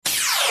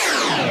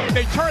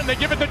right, they turn, they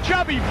give it to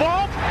Chubb, he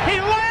vaults, he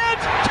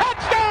lands,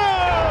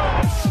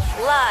 touchdown!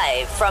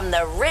 Live from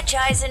the Rich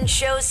Eisen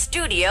Show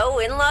studio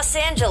in Los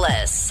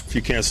Angeles. If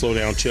you can't slow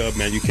down Chubb,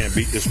 man, you can't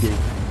beat this group.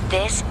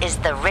 This is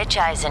the Rich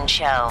Eisen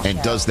Show.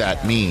 And does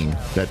that mean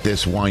that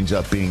this winds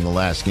up being the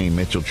last game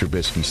Mitchell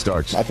Trubisky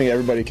starts? I think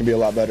everybody can be a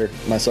lot better,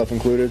 myself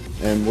included,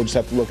 and we'll just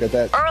have to look at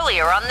that.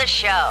 Earlier on the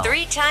show,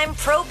 3-time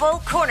Pro Bowl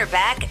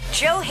cornerback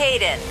Joe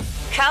Hayden,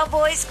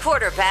 Cowboys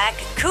quarterback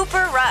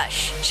Cooper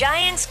Rush,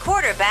 Giants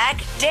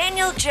quarterback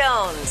Daniel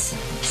Jones.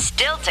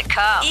 Still to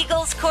come,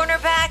 Eagles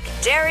cornerback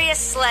Darius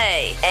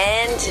Slay.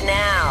 And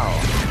now,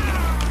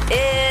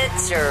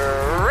 it's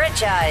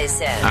Rich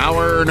Eisen.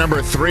 Hour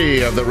number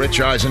 3 of the Rich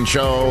Eisen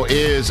Show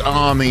is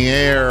on the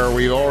air.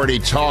 We already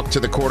talked to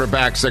the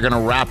quarterbacks. They're going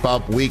to wrap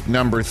up week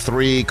number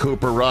 3,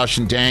 Cooper Rush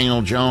and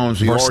Daniel Jones.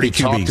 We already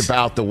talked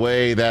about the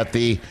way that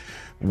the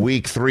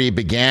Week 3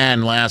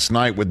 began last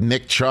night with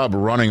Nick Chubb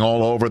running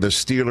all over the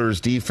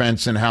Steelers'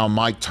 defense and how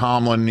Mike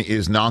Tomlin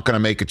is not going to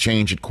make a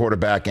change at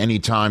quarterback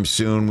anytime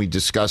soon. We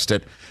discussed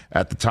it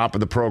at the top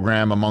of the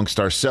program amongst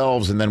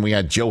ourselves, and then we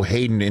had Joe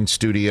Hayden in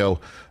studio,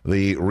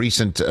 the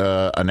recent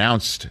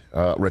announced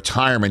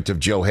retirement of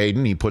Joe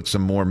Hayden. He put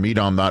some more meat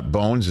on that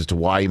bones as to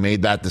why he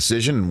made that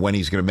decision and when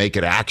he's going to make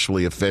it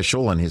actually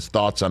official and his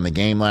thoughts on the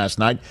game last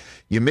night.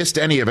 You missed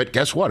any of it,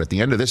 guess what? At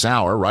the end of this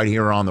hour, right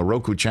here on the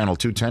Roku channel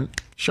 210,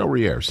 show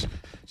re-airs.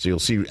 So you'll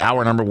see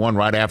hour number 1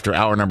 right after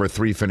hour number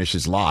 3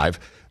 finishes live.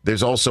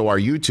 There's also our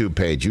YouTube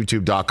page,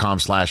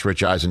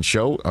 youtube.com/Rich Eisen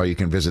Show. You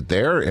can visit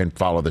there and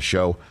follow the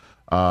show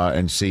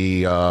and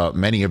see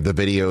many of the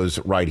videos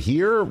right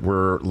here.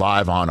 We're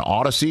live on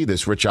Odyssey,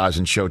 this Rich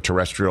Eisen Show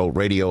terrestrial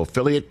radio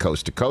affiliate,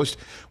 coast to coast.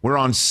 We're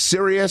on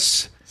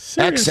Sirius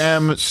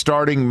XM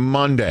starting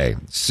Monday.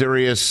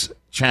 Sirius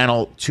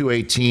Channel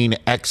 218,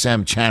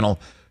 XM Channel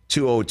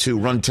 202.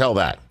 Run tell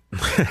that,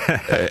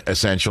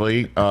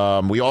 essentially.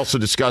 We also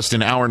discussed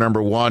in hour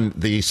number 1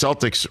 the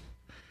Celtics'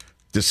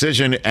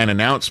 decision and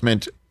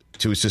announcement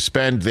to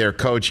suspend their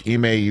coach,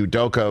 Ime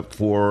Udoka,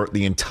 for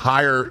the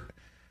entire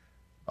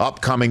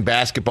upcoming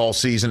basketball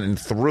season and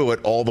through it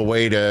all the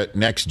way to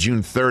next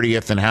June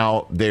 30th, and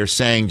how they're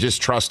saying,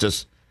 just trust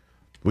us.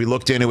 We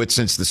looked into it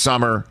since the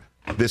summer.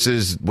 This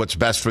is what's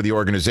best for the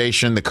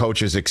organization. The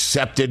coach has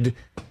accepted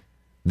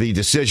the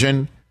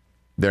decision.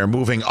 They're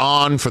moving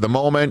on for the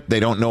moment. They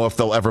don't know if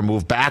they'll ever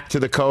move back to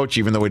the coach,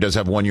 even though he does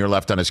have 1 year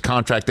left on his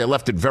contract. They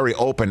left it very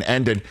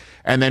open-ended,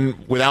 and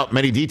then without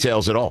many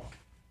details at all.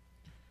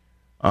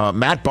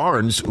 Matt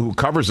Barnes, who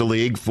covers the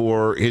league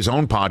for his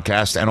own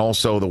podcast and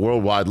also the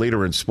worldwide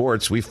leader in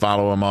sports, we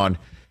follow him on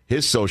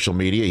his social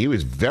media. He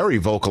was very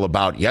vocal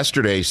about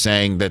yesterday,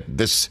 saying that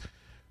this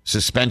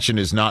suspension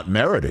is not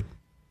merited.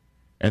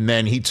 And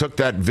then he took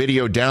that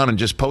video down and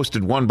just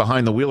posted one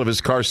behind the wheel of his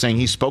car saying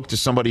he spoke to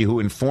somebody who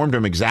informed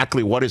him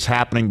exactly what is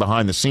happening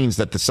behind the scenes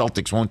that the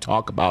Celtics won't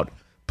talk about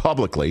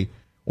publicly,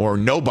 or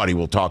nobody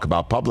will talk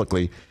about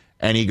publicly.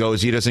 And he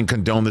goes, he doesn't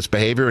condone this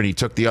behavior, and he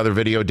took the other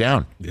video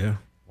down. Yeah.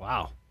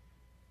 Wow.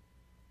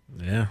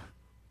 Yeah.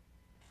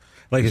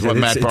 Like what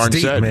Matt Barnes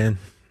deep, said. Man.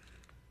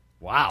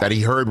 Wow. That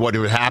he heard what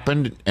had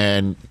happened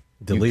and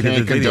deleted you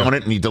can't the video. condone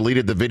it, and he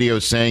deleted the video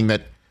saying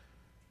that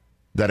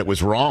it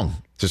was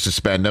wrong to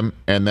suspend him,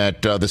 and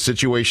that the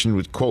situation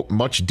was, quote,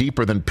 much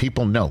deeper than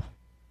people know.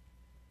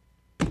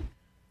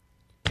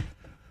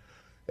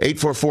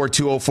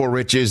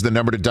 844-204-RICH is the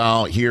number to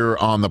dial here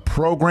on the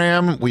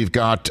program. We've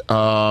got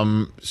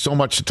so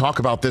much to talk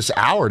about this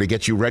hour to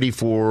get you ready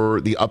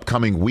for the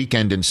upcoming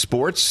weekend in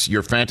sports.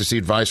 Your fantasy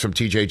advice from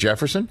TJ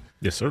Jefferson.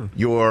 Yes, sir.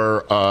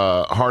 Your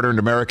hard-earned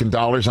American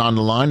dollars on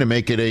the line to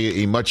make it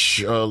a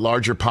much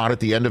larger pot at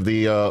the end of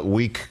the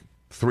week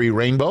 3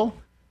 rainbow.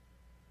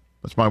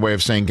 That's my way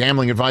of saying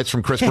gambling advice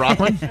from Chris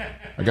Brockman.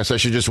 I guess I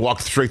should just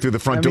walk straight through the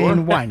front door.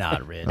 Why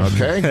not, Rich?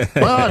 Okay.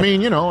 Well, I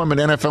mean, I'm an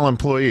NFL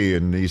employee,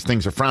 and these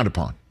things are frowned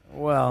upon.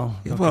 Well,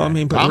 okay. Well, I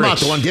mean, but I'm Rich, not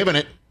the one giving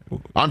it.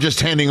 I'm just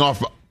handing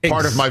off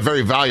part of my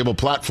very valuable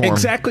platform.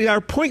 Exactly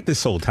our point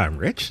this whole time,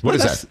 Rich. What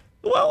is that?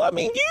 Well, I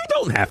mean, you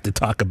don't have to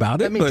talk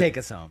about it. Let me take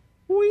us home.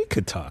 We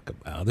could talk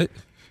about it.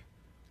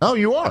 Oh,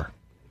 you are?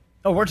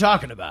 Oh, we're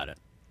talking about it.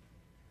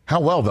 How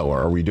well, though,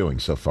 are we doing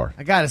so far?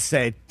 I got to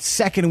say,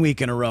 second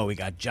week in a row we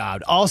got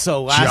jobbed.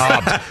 Also,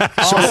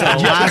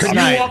 last Can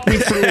night. you walk me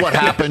through what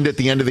happened at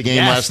the end of the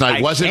game last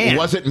night? Was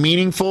it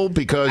meaningful?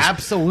 Because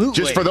absolutely,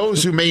 just for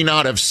those who may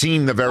not have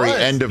seen the very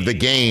end of the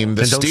game,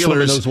 the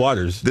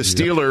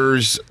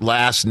Steelers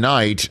last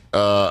night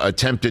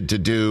attempted to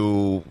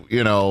do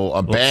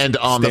a band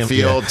on the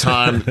field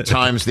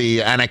times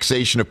the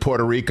annexation of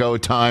Puerto Rico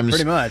times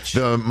pretty much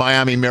the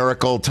Miami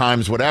Miracle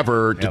times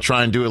whatever to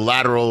try and do a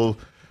lateral.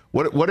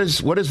 What does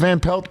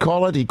Van Pelt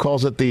call it? He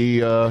calls it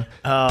the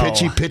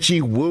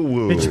pitchy woo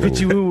woo.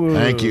 Pitchy woo woo.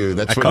 Thank you.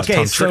 That's what.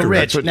 Okay, so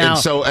Rich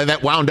now, and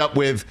that wound up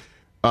with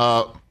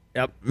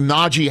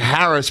Najee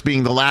Harris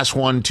being the last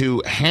one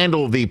to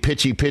handle the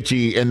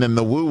pitchy, and then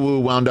the woo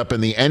woo wound up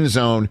in the end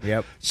zone.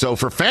 Yep. So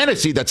for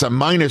fantasy, that's a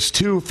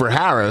 -2 for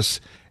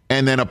Harris,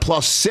 and then a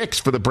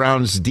 +6 for the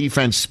Browns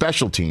defense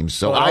special teams.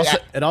 So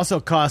it also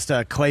cost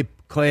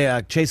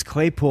Chase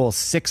Claypool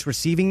 6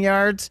 receiving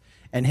yards,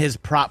 and his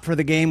prop for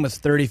the game was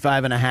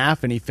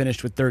 35.5, and he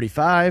finished with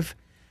 35.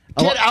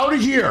 Get out of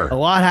here. A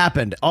lot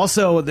happened.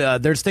 Also,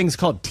 there's things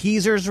called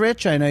teasers,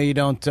 Rich. I know you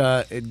don't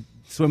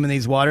swim in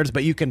these waters,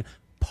 but you can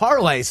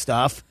parlay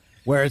stuff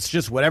where it's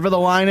just whatever the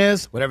line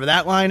is, whatever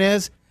that line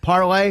is,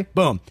 parlay,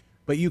 boom.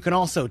 But you can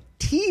also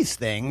tease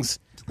things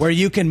where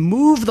you can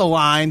move the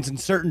lines in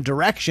certain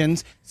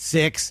directions,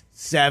 6,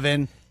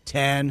 7,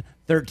 10,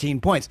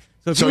 13 points.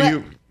 So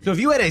if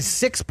you had a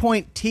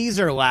 6-point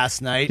teaser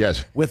last night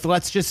with,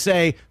 let's just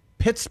say,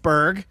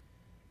 Pittsburgh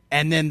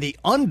and then the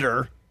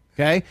under,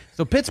 okay?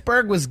 So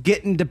Pittsburgh was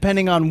getting,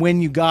 depending on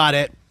when you got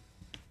it,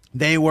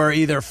 they were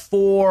either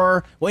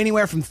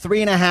anywhere from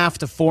 3.5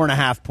 to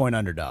 4.5 point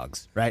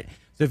underdogs, right?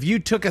 So if you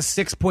took a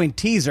 6-point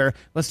teaser,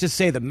 let's just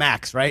say the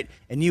max, right?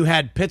 And you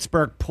had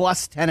Pittsburgh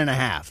plus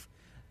 10.5.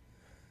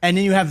 And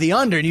then you have the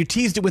under, and you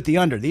teased it with the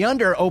under. The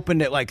under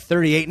opened at like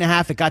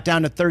 38.5. It got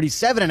down to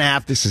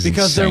 37.5 because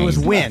insane. there was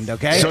wind,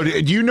 okay? So do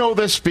you know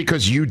this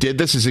because you did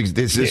this? Is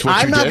this what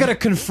you did? I'm not going to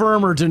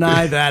confirm or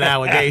deny that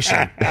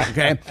allegation,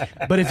 okay?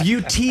 But if you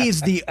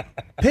teased the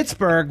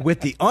Pittsburgh with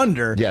the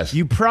under,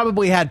 you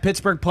probably had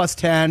Pittsburgh plus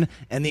 10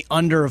 and the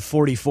under of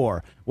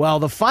 44. Well,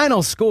 the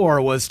final score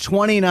was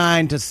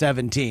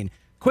 29-17.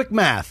 Quick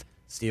math.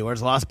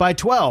 Steelers lost by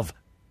 12.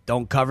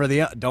 Don't cover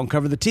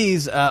the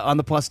tease on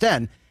the plus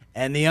 10.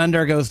 And the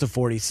under goes to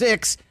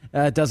 46.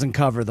 It doesn't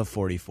cover the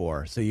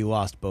 44. So you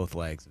lost both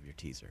legs of your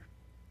teaser.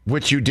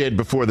 Which you did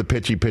before the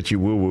pitchy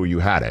woo-woo, you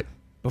had it.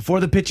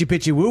 Before the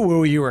pitchy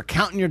woo-woo, you were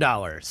counting your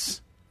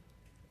dollars.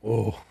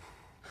 Oh.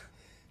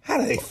 How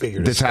did they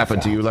figure this happened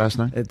out? To you last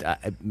night?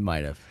 It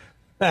might have.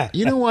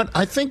 You know what?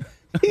 I think...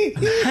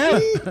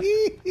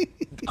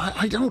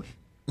 I don't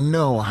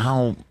know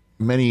how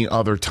many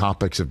other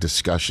topics of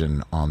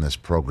discussion on this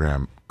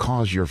program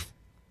cause your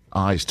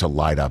eyes to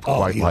light up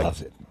quite like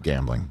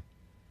gambling.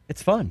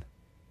 It's fun.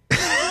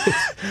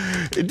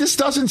 This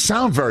doesn't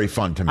sound very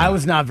fun to me. I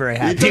was not very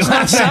happy. It does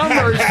not sound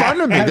very fun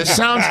to me. This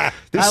sounds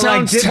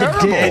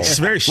terrible. It's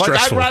very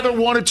stressful. I'd rather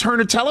want to turn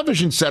a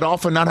television set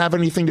off and not have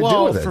anything to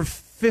do with it. For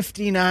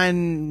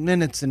 59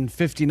 minutes and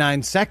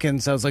 59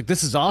 seconds, I was like,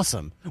 this is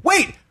awesome.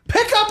 Wait,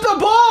 pick up the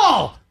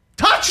ball!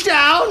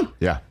 Touchdown!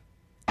 Yeah.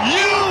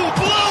 You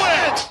blew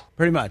it!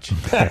 Pretty much.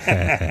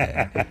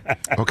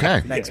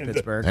 Okay. Thanks,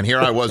 Pittsburgh. And here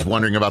I was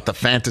wondering about the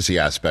fantasy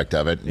aspect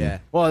of it. Yeah.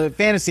 Well, the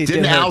fantasy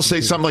didn't Al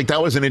say something like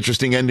that was an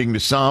interesting ending to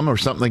some or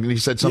something? He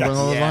said something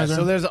along those lines.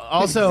 So there's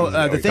also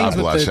the things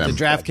with the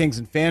DraftKings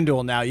and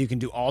FanDuel now. You can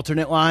do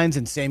alternate lines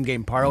and same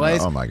game parlays.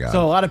 Oh my God.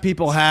 So a lot of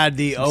people had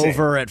the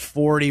over at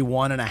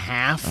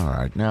 41.5. All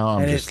right. Now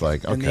I'm just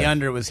like, okay. And the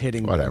under was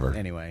hitting. Whatever.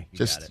 Anyway.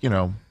 Just,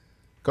 go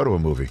to a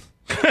movie.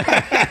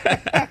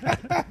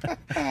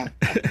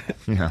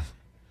 Yeah.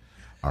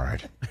 All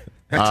right.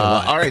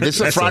 All right, this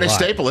is a Friday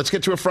staple. Let's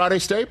get to a Friday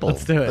staple.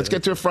 Let's do it. Let's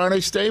get to a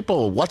Friday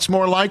staple. What's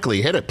more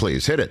likely? Hit it,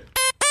 please. Hit it.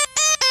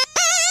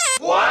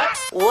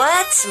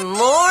 What's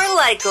more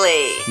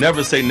likely?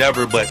 Never say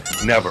never, but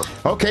never.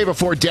 Okay,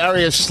 before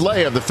Darius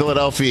Slay of the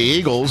Philadelphia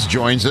Eagles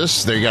joins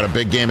us, they got a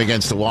big game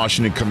against the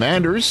Washington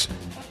Commanders.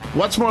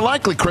 What's more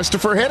likely?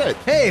 Christopher, hit it.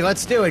 Hey,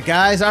 let's do it,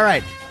 guys. All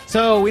right.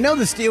 So we know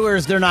the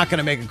Steelers, they're not going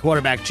to make a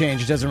quarterback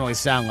change. It doesn't really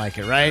sound like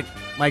it, right?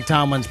 Mike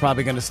Tomlin's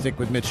probably going to stick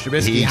with Mitch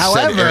Trubisky.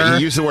 However,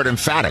 he used the word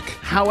emphatic.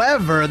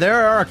 However,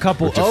 there are a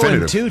couple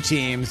 0-2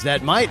 teams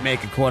that might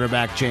make a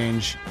quarterback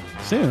change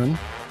soon.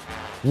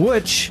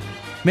 Which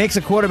makes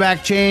a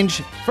quarterback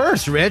change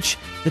first, Rich?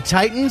 The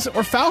Titans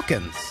or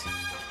Falcons?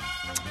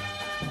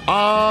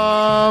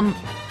 I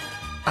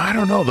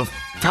don't know. The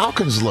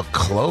Falcons look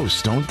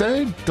close, don't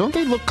they? Don't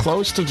they look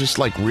close to just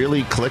like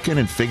really clicking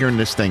and figuring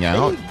this thing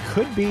out? They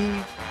could be,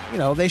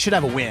 they should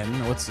have a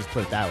win. Let's just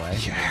put it that way.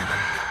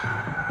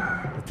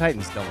 Yeah. The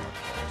Titans don't look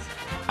close.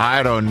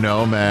 I don't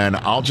know, man.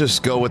 I'll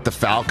just go with the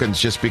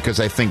Falcons just because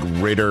I think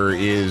Ritter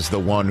is the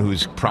one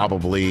who's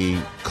probably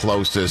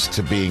closest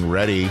to being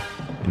ready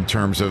in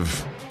terms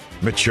of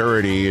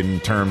maturity, in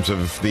terms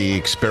of the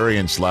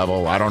experience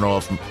level. I don't know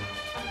if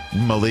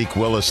Malik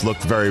Willis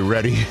looked very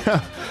ready,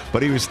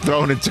 but he was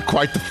thrown into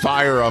quite the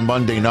fire on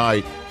Monday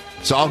night.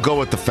 So I'll go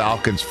with the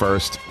Falcons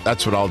first.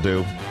 That's what I'll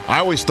do. I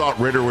always thought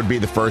Ritter would be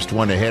the first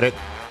one to hit it.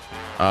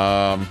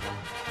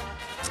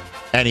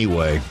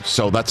 Anyway,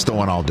 so that's the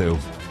one I'll do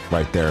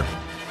right there.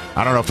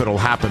 I don't know if it'll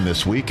happen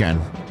this weekend.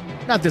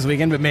 Not this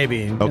weekend, but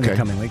maybe in the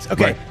coming weeks.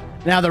 Okay. Right.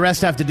 Now the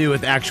rest have to do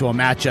with actual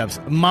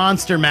matchups.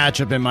 Monster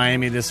matchup in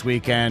Miami this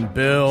weekend.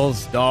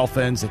 Bills,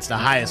 Dolphins. It's the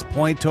highest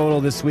point total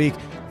this week.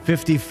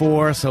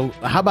 54. So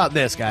how about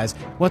this, guys?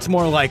 What's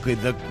more likely?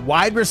 The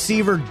wide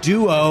receiver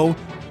duo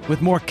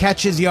with more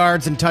catches,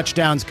 yards, and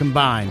touchdowns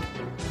combined.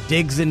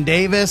 Diggs and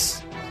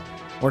Davis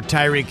or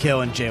Tyreek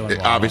Hill and Jalen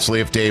Waddle? Obviously,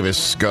 if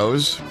Davis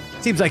goes.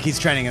 Seems like he's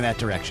trending in that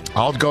direction.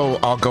 I'll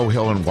go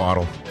Hill and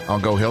Waddle. I'll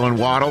go Hill and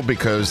Waddle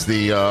because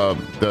the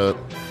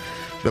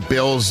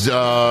Bills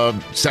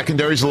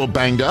secondary's a little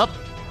banged up.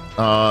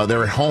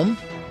 They're at home.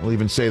 We'll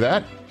even say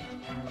that.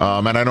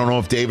 And I don't know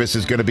if Davis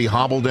is going to be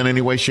hobbled in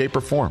any way, shape,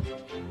 or form.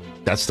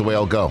 That's the way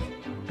I'll go.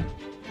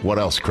 What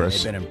else,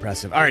 Chris? They've been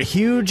impressive. All right,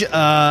 huge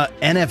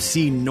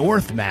NFC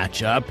North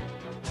matchup.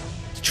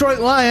 Detroit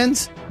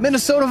Lions,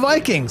 Minnesota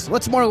Vikings.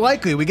 What's more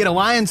likely? We get a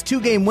Lions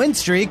 2-game win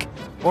streak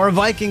or a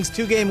Vikings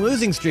 2-game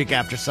losing streak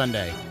after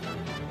Sunday?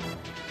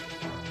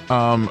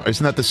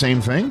 Isn't that the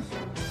same thing?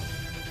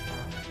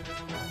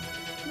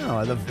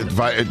 No, do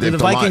the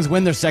Vikings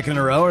win their second in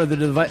a row, or do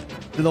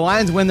the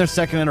Lions win their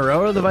second in a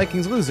row, or the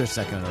Vikings lose their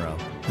second in a row?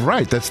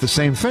 Right, that's the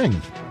same thing.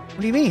 What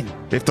do you mean?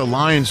 If the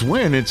Lions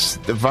win, it's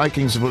the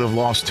Vikings would have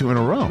lost 2 in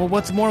a row. Well,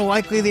 what's more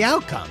likely the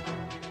outcome?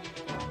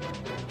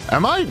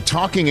 Am I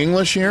talking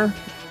English here,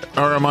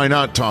 or am I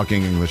not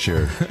talking English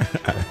here?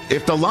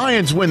 If the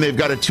Lions win, they've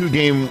got a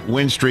 2-game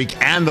win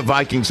streak, and the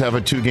Vikings have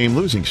a 2-game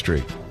losing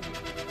streak.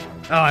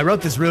 Oh, I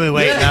wrote this really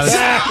late, and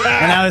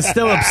I was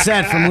still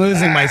upset from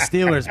losing my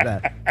Steelers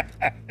bet.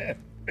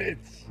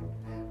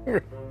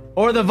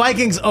 Or the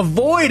Vikings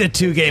avoid a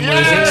 2-game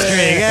losing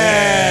streak.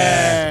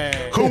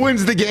 Yay! Who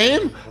wins the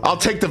game? I'll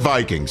take the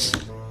Vikings.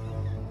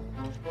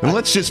 And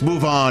let's just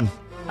move on.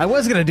 I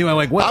was going to do what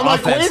I'm like,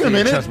 offense wait a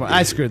minute.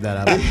 I screwed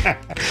that up.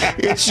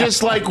 It's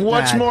just like,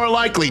 what's more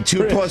likely?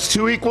 2 +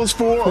 2 =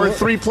 4, or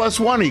 3 +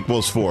 1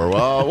 = 4?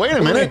 Well, wait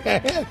a minute.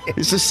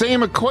 It's the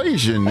same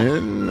equation,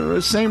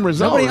 the same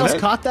result. Nobody else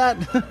caught that?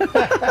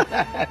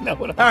 No,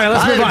 all right,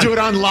 let's move on. I had to do it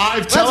on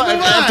live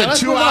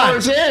after 2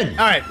 hours in.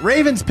 All right,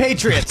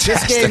 Ravens-Patriots.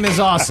 This game is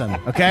awesome,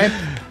 okay?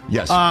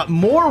 Yes.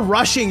 More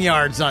rushing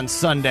yards on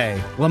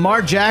Sunday.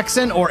 Lamar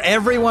Jackson or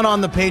everyone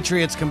on the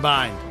Patriots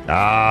combined?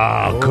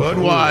 Good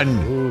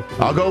one.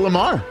 I'll go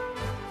Lamar.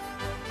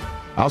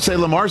 I'll say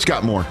Lamar's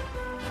got more.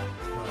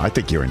 I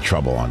think you're in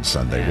trouble on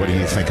Sunday. What do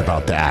you think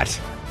about that?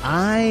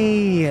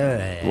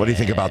 What do you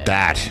think about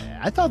that?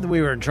 I thought that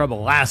we were in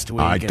trouble last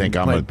week. I think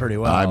and played pretty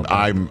well.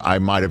 I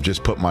might have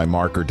just put my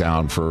marker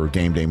down for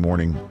game day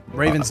morning.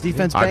 Ravens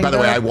defense. By the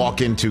way, I walk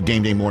into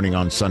game day morning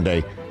on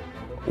Sunday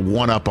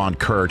 1 up on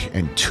Kurt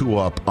and 2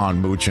 up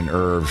on Mooch and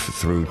Irv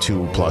through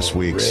 2+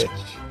 weeks. Rich.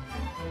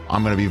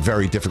 I'm going to be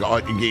very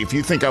difficult. If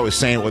you think I was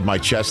saying it with my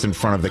chest in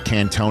front of the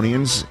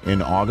Cantonians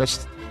in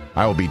August,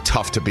 I will be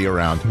tough to be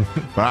around.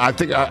 But I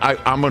think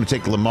I'm going to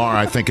take Lamar.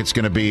 I think it's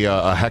going to be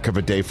a heck of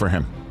a day for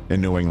him in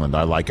New England.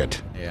 I like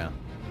it. Yeah.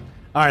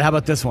 All right, how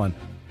about this one?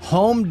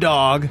 Home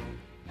dog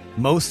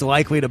most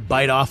likely to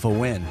bite off a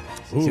win.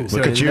 Ooh,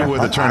 look at you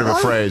with a turn of a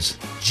phrase.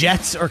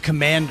 Jets or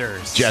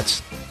Commanders?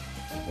 Jets.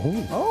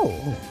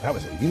 Oh, that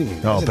was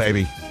a Oh,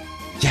 baby.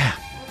 Yeah.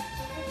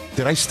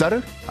 Did I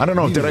stutter? I don't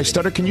know. Did I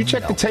stutter? Can you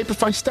check the tape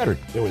if I stuttered?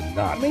 It was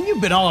not. I mean, you've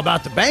been all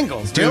about the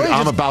Bengals. Dude, really?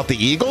 I'm about the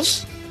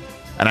Eagles,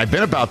 and I've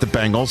been about the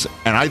Bengals,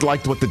 and I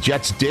liked what the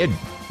Jets did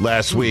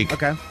last week.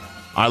 Okay.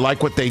 I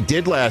like what they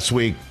did last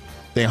week.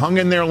 They hung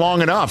in there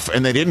long enough,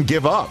 and they didn't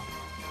give up.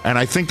 And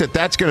I think that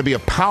that's going to be a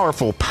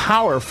powerful,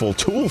 powerful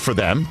tool for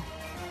them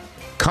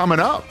coming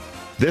up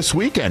this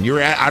weekend.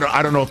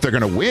 I don't know if they're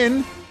going to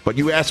win, but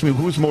you asked me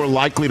who's more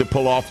likely to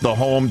pull off the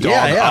home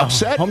dog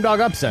upset. Home dog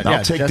upset.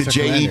 I'll take the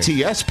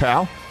Jets,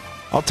 pal.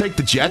 I'll take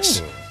the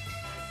Jets.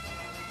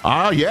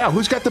 Yeah.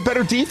 Who's got the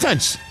better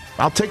defense?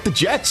 I'll take the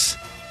Jets.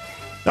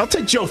 I'll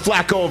take Joe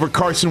Flacco over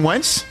Carson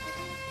Wentz.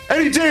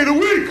 Any day of the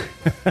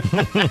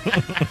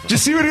week. Did you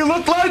see what he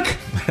looked like?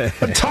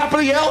 On top of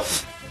the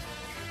elf?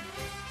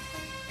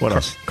 What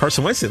else?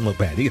 Carson Wentz didn't look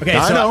bad either. Okay,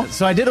 I know.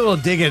 So I did a little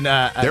digging.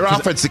 Their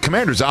offense, the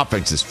Commanders'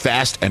 offense is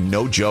fast and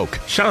no joke.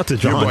 Shout out to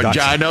John.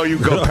 I know you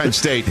go Penn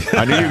State.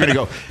 I knew you were going to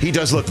go. He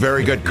does look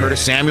very good.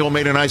 Curtis Samuel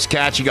made a nice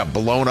catch. He got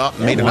blown up,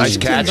 made a nice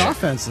catch.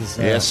 Offense is,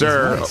 yes,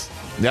 sir. Nice.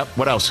 Yep.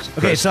 What else? Okay,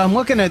 Chris? so I'm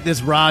looking at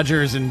this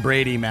Rodgers and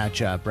Brady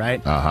matchup,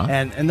 right? Uh-huh.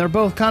 And they're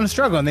both kind of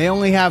struggling. They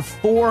only have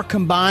 4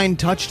 combined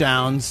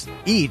touchdowns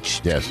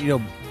each. Yes.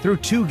 Through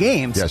 2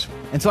 games. Yes.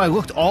 And so I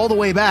looked all the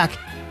way back.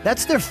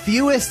 That's their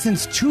fewest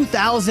since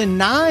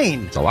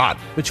 2009. It's a lot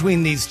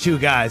between these two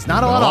guys.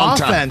 Not a lot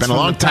of offense. Been a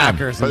long time.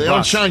 Packers but they Bucks.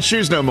 don't shine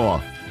shoes no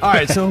more. All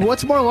right, so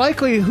what's more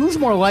likely? Who's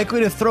more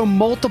likely to throw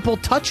multiple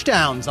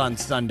touchdowns on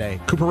Sunday?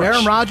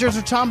 Aaron Rodgers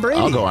or Tom Brady?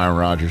 I'll go Aaron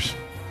Rodgers.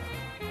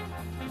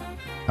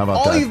 How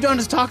about that? All you've done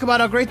is talk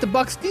about how great the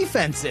Bucks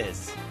defense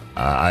is.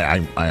 I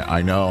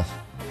know.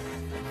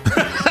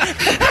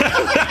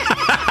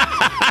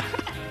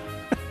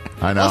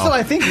 I know. Also,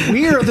 I think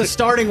we're the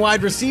starting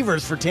wide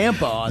receivers for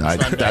Tampa on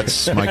Sunday.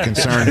 That's my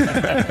concern.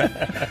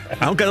 I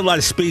don't got a lot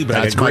of speed, but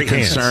that's I got great my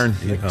concern.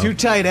 hands. 2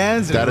 tight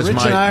ends, and Rich and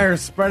I are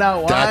spread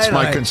out wide. That's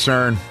my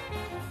concern.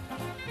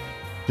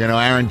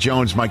 Aaron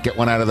Jones might get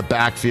one out of the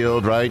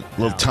backfield, right?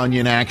 A little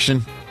Tunyon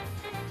action.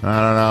 I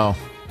don't know.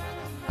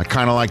 I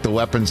kind of like the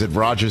weapons at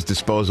Rodgers'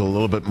 disposal a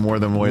little bit more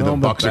than the way the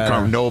Bucks are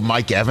coming. No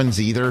Mike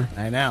Evans either.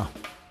 I know.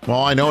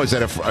 Well, I know is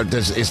that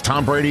does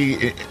Tom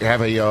Brady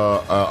have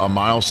a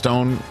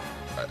milestone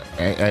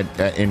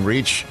in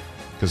reach?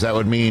 Because that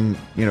would mean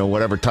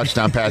whatever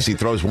touchdown pass he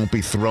throws won't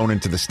be thrown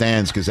into the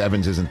stands because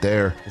Evans isn't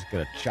there. Just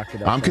gonna chuck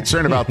it up. I'm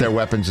concerned about their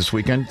weapons this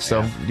weekend.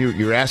 So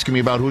you're asking me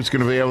about who's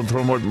going to be able to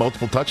throw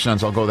multiple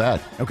touchdowns. I'll go that.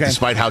 Okay.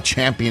 Despite how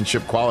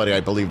championship quality I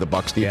believe the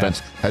Bucs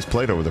defense has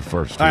played over the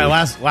first. All right,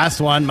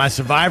 last one. My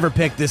survivor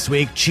pick this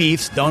week: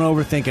 Chiefs. Don't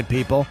overthink it,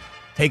 people.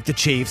 Take the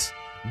Chiefs.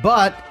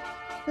 But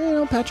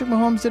Patrick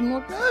Mahomes didn't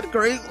look that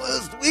great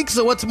last week.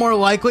 So what's more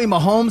likely,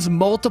 Mahomes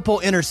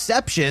multiple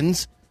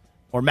interceptions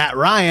or Matt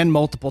Ryan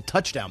multiple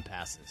touchdown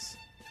passes?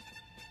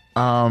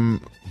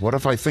 What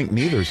if I think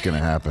neither's going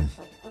to happen?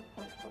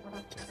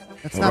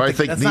 That's What if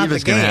I think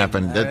neither's going to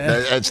happen?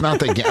 It's not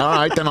the game. All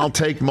right, then I'll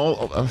take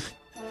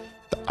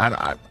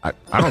I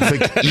don't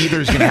think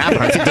either's going to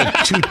happen. I think they're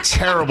two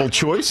terrible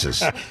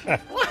choices. I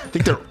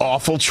think they're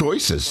awful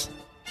choices.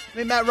 I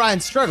mean, Matt Ryan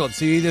struggled,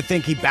 so you either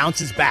think he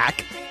bounces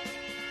back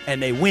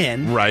and they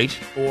win, right?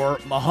 Or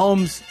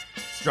Mahomes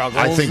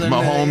struggles. I think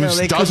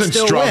Mahomes doesn't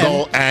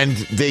struggle, and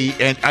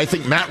I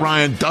think Matt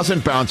Ryan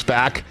doesn't bounce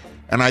back,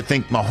 and I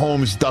think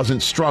Mahomes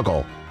doesn't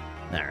struggle.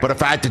 Right. But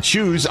if I had to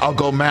choose, I'll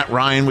go Matt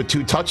Ryan with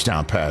 2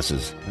 touchdown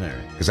passes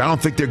because I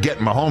don't think they're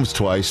getting Mahomes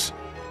twice.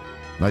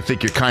 And I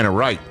think you're kind of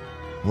right.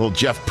 A little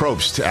Jeff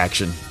Probst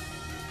action.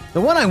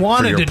 The one I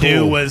wanted to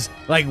do was,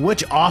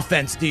 which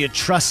offense do you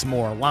trust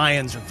more,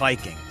 Lions or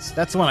Vikings?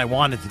 That's the one I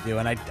wanted to do,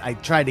 and I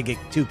tried to get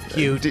too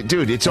cute.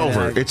 Dude, it's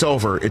over. It's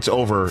over,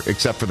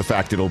 except for the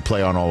fact it'll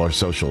play on all our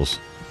socials.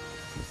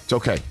 It's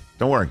okay.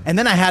 Don't worry. And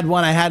then I had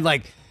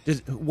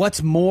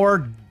what's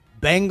more,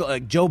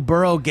 Joe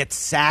Burrow gets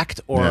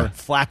sacked or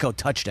Flacco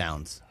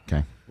touchdowns?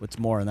 Okay. What's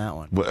more in that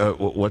one?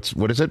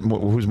 What is it?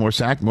 Who's more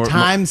sacked?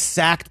 Time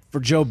sacked for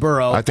Joe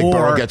Burrow. I think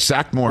Burrow gets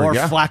sacked more. Or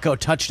Flacco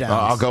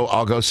touchdowns.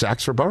 I'll go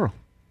sacks for Burrow.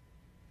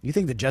 You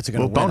think the Jets are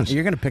going to win? Bonus.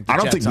 You're going to pick the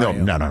Jets. I don't think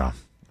no.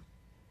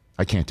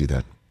 I can't do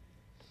that.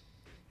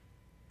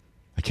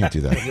 I can't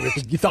do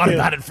that. You thought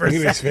about it for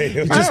a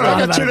second.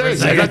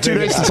 I got 2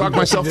 days to talk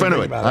myself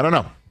into it. I don't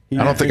know.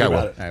 I don't think I will.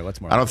 All right,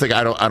 what's more? I don't think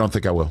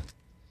I will.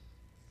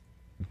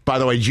 By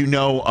the way, do you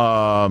know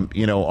our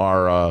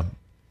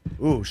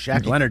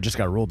Shaq Leonard just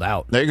got ruled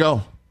out. There you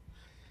go.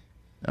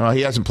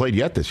 He hasn't played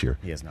yet this year.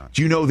 He has not.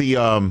 Do you know the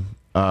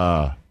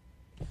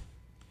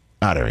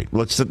all right,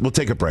 we'll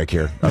take a break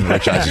here on the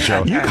Rich Eisen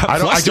Show.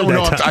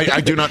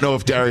 I do not know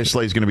if Darius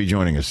Slay is going to be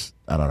joining us.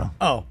 I don't know.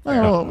 Oh,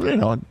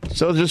 well,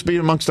 so just be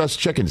amongst us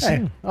chickens.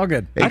 Hey, all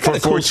good. I got a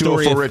cool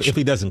story if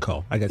he doesn't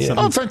call. I got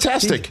something. Oh,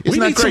 fantastic! We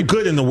need some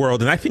good in the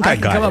world, and I think I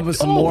got come up with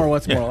some more.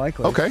 What's more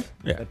likely? Okay,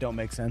 that don't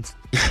make sense.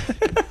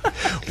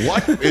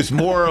 What is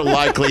more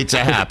likely to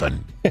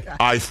happen?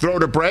 I throw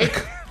the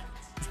break,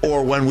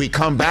 or when we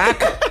come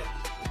back,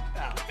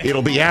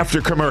 it'll be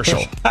after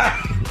commercial.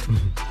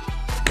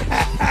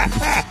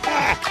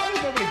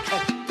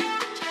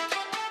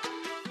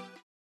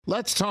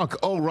 Let's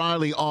talk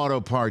O'Reilly Auto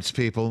Parts,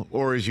 people,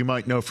 or as you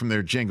might know from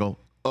their jingle,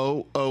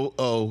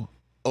 O'Reilly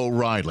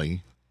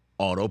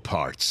Auto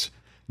Parts.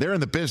 They're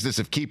in the business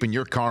of keeping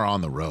your car on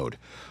the road.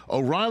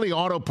 O'Reilly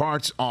Auto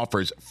Parts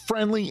offers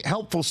friendly,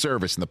 helpful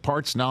service and the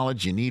parts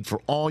knowledge you need for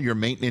all your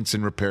maintenance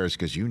and repairs,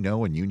 because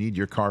when you need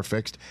your car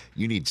fixed,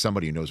 you need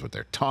somebody who knows what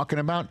they're talking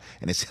about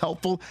and is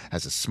helpful,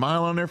 has a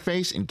smile on their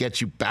face, and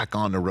gets you back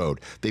on the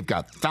road. They've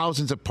got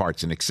thousands of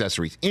parts and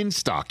accessories in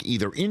stock,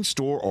 either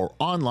in-store or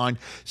online,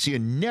 so you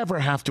never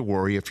have to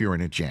worry if you're in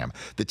a jam.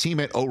 The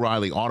team at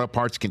O'Reilly Auto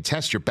Parts can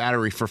test your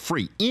battery for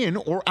free in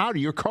or out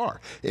of your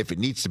car. If it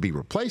needs to be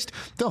replaced,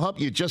 they'll help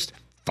you just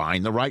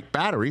find the right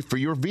battery for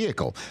your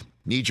vehicle.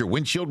 Need your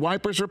windshield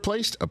wipers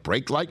replaced, a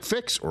brake light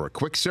fix, or a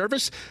quick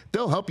service?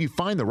 They'll help you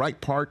find the right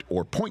part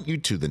or point you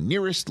to the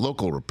nearest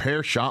local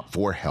repair shop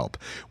for help.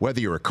 Whether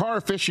you're a car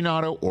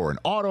aficionado or an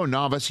auto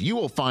novice, you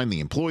will find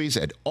the employees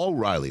at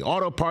O'Reilly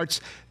Auto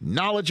Parts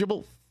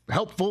knowledgeable,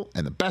 helpful,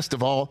 and the best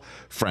of all,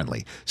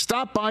 friendly.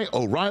 Stop by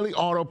O'Reilly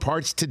Auto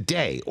Parts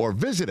today or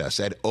visit us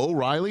at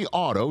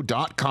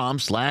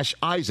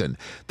O'ReillyAuto.com/Eisen.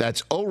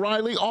 That's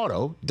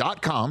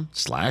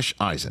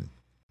O'ReillyAuto.com/Eisen.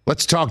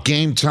 Let's talk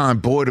Game Time.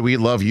 Boy, do we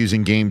love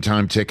using Game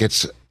Time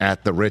tickets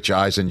at the Rich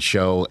Eisen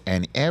Show.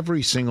 And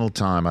every single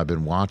time I've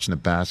been watching the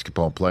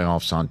basketball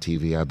playoffs on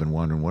TV, I've been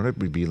wondering what it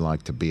would be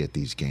like to be at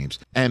these games.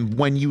 And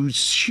when you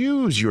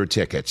choose your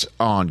tickets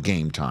on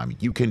Game Time,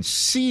 you can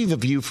see the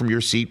view from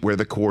your seat where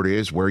the court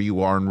is, where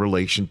you are in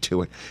relation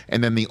to it.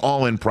 And then the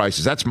all-in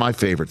prices. That's my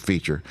favorite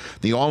feature.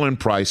 The all-in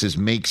prices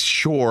makes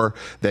sure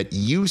that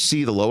you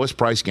see the lowest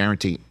price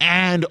guarantee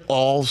and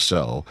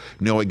also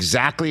know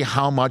exactly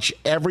how much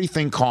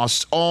everything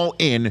costs all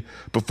in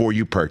before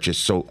you purchase.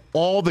 So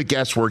all the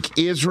guesswork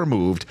is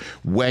removed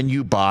when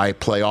you buy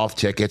playoff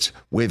tickets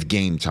with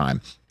Game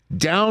Time.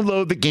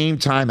 Download the Game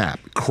Time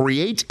app,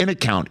 create an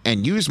account,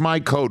 and use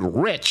my code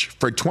RICH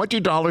for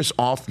 $20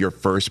 off your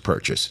first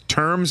purchase.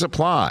 Terms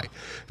apply.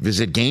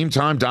 Visit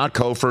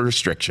GameTime.co for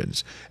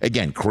restrictions.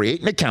 Again,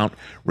 create an account,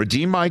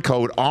 redeem my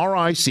code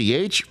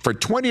RICH for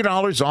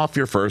 $20 off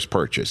your first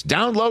purchase.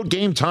 Download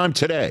Game Time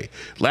today.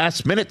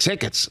 Last minute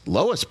tickets,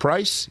 lowest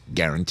price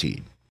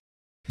guaranteed.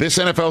 This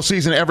NFL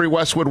season, every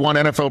Westwood One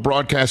NFL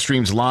broadcast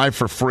streams live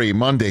for free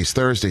Mondays,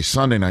 Thursdays,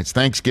 Sunday nights,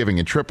 Thanksgiving,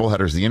 and triple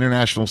headers, the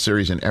International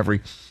Series, and every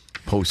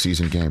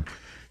postseason game.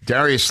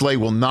 Darius Slay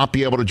will not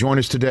be able to join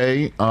us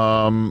today,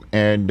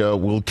 and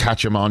we'll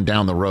catch him on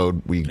down the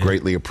road. We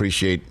greatly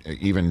appreciate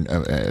even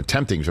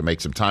attempting to make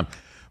some time.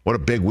 What a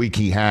big week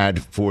he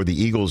had for the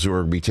Eagles, who are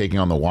going to be taking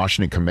on the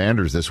Washington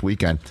Commanders this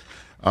weekend.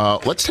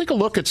 Let's take a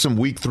look at some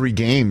Week 3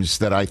 games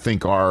that I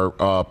think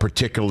are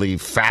particularly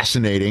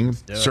fascinating.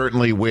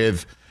 Certainly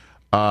with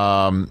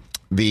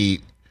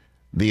the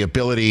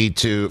ability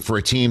for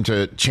a team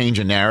to change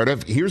a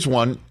narrative. Here's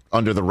one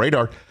under the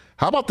radar.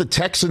 How about the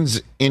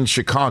Texans in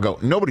Chicago?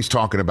 Nobody's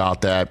talking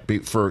about that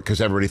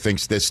because everybody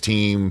thinks this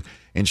team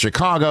in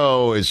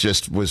Chicago was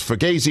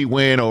Fugazi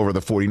win over the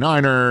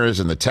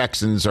 49ers, and the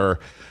Texans are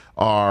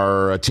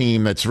a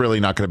team that's really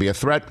not going to be a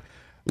threat.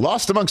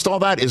 Lost amongst all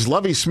that is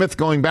Lovie Smith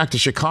going back to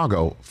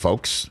Chicago,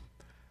 folks.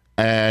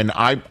 And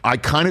I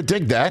kind of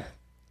dig that.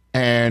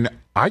 And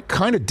I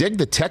kind of dig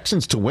the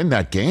Texans to win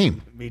that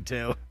game. Me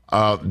too.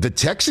 The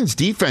Texans'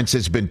 defense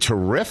has been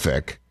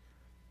terrific.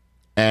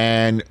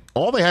 And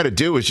all they had to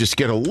do was just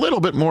get a little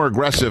bit more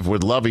aggressive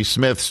with Lovie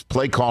Smith's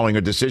play calling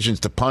or decisions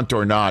to punt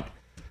or not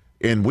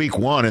in Week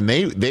 1. And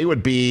they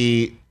would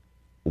be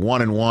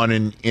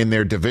 1-1 in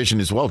their division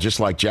as well,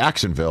 just like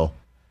Jacksonville.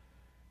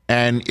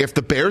 And if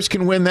the Bears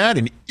can win that,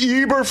 and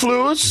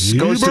Eberflus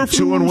goes to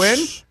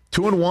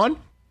 2-1.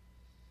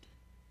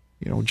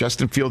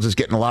 Justin Fields is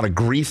getting a lot of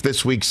grief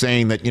this week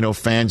saying that,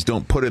 fans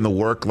don't put in the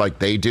work like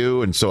they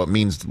do. And so it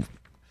means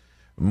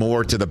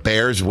more to the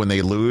Bears when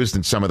they lose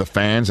than some of the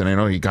fans. And I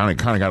know he kind of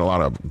got a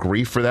lot of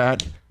grief for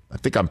that. I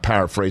think I'm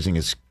paraphrasing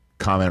his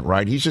comment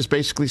right. He's just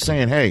basically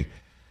saying, hey,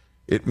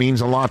 it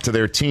means a lot to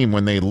their team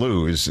when they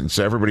lose. And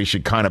so everybody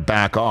should kind of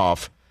back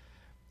off.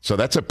 So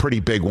that's a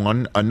pretty big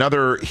one.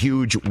 Another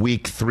huge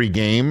Week 3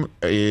 game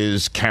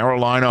is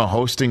Carolina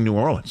hosting New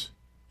Orleans.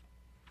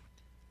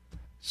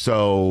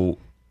 So,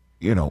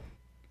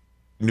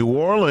 New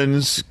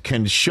Orleans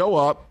can show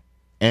up,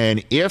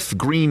 and if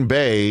Green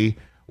Bay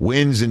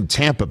wins in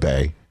Tampa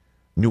Bay,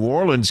 New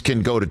Orleans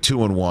can go to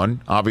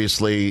 2-1.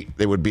 Obviously,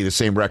 they would be the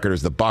same record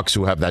as the Bucs,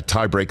 who have that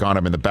tiebreak on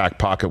them in the back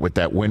pocket with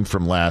that win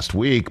from last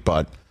week.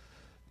 But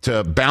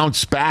to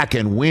bounce back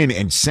and win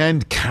and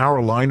send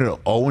Carolina to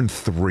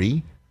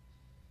 0-3,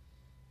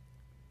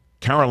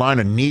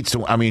 Carolina needs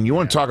to. I mean, you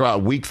want to talk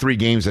about Week 3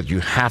 games that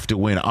you have to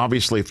win.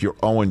 Obviously, if you're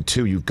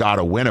 0-2, you've got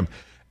to win them.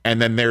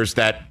 And then there's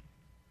that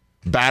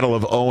battle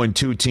of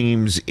 0-2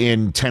 teams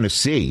in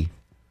Tennessee.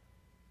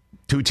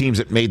 2 teams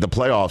that made the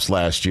playoffs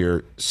last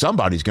year.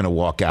 Somebody's going to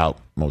walk out,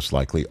 most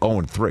likely,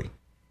 0-3.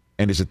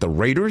 And is it the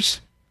Raiders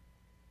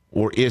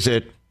or is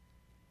it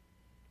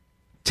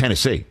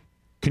Tennessee?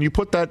 Can you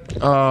put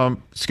that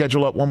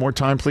schedule up one more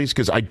time, please?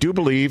 Because I do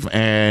believe,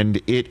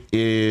 and it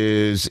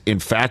is, in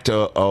fact,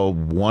 a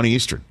 1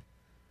 Eastern.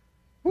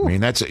 Ooh. I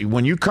mean, that's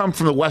when you come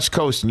from the West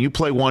Coast and you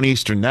play 1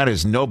 Eastern, that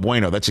is no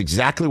bueno. That's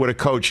exactly what a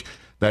coach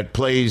that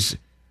plays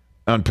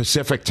on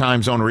Pacific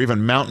time zone or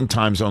even Mountain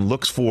time zone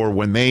looks for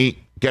when they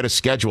get a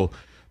schedule.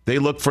 They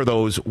look for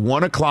those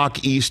 1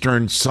 o'clock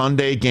Eastern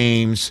Sunday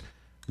games.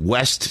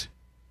 West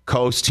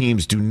Coast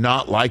teams do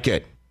not like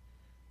it.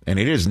 And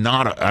it is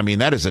not,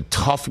 that is a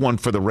tough one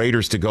for the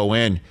Raiders to go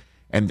in.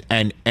 And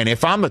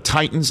if I'm the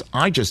Titans,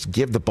 I just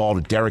give the ball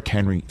to Derrick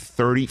Henry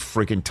 30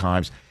 freaking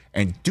times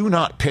and do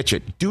not pitch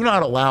it. Do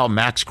not allow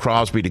Max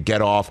Crosby to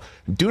get off.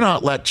 Do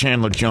not let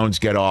Chandler Jones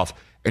get off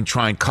and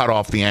try and cut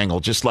off the angle,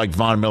 just like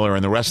Von Miller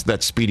and the rest of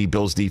that speedy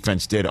Bills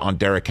defense did on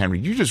Derrick Henry.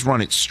 You just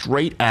run it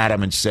straight at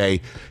him and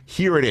say,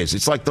 here it is.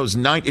 It's like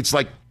it's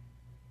like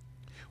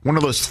one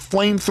of those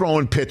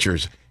flame-throwing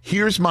pitchers.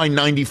 Here's my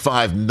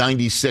 95,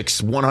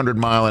 96, 100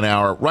 mile an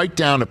hour, right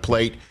down the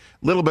plate,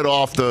 a little bit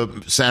off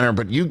the center,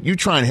 but you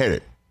try and hit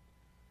it.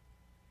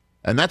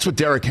 And that's what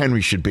Derrick Henry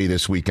should be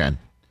this weekend.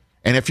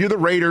 And if you're the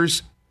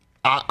Raiders,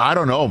 I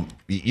don't know.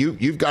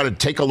 You've got to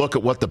take a look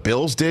at what the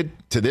Bills did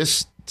to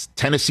this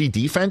Tennessee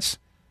defense.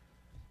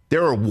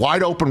 There are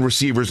wide open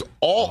receivers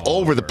all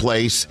over the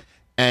place,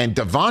 and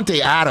Davante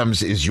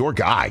Adams is your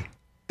guy.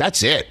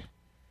 That's it.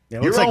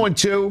 Yeah, you're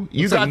 0-2.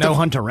 You got no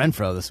Hunter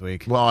Renfrow this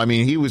week. Well,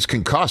 he was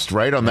concussed,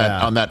 right, on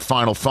that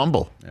final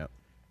fumble. Yep.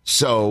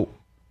 So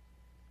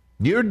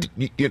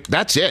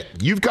that's it.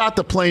 You've got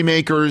the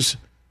playmakers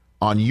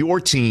on your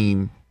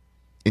team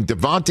in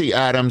Davante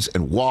Adams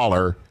and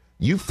Waller.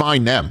 You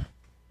find them.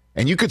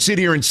 And you could sit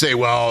here and say,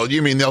 well,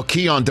 you mean they'll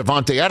key on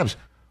Davante Adams?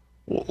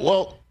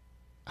 Well,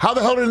 how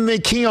the hell didn't they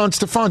key on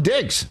Stephon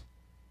Diggs?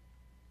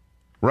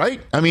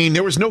 Right?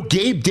 There was no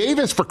Gabe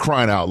Davis for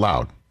crying out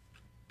loud.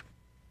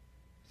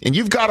 And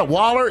you've got a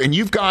Waller and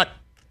you've got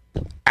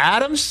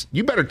Adams,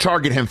 you better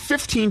target him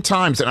 15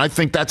 times, and I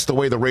think that's the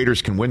way the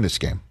Raiders can win this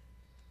game.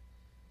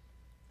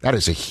 That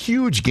is a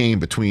huge game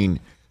between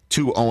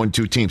 2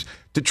 0-2 teams.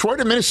 Detroit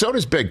and Minnesota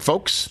is big,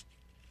 folks.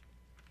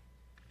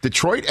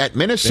 Detroit at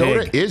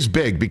Minnesota is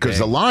big because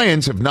the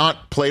Lions have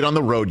not played on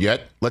the road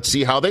yet. Let's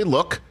see how they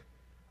look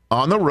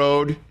on the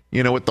road,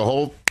 with the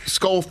whole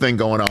skull thing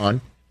going on.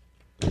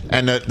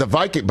 And the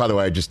Viking, by the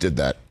way, I just did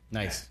that.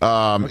 Nice.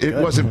 It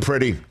wasn't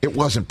pretty. It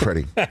wasn't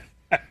pretty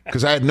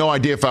because I had no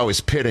idea if I was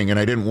pitting, and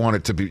I didn't want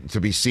it to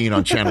be seen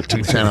on Channel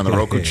 210 on the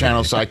Roku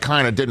channel, so I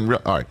kind of didn't.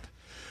 All right,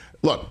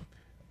 look,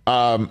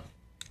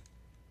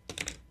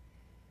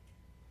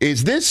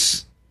 is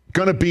this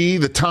going to be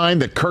the time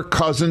that Kirk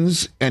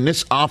Cousins and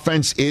this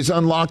offense is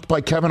unlocked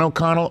by Kevin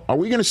O'Connell? Are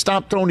we going to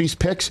stop throwing these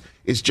picks?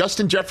 Is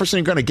Justin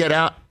Jefferson going to get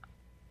out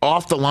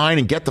off the line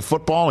and get the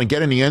football and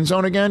get in the end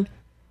zone again?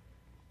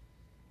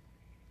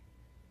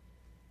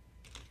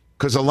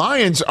 Because the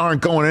Lions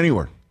aren't going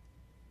anywhere.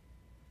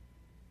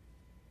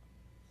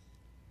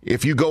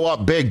 If you go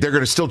up big, they're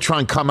going to still try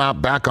and come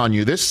out back on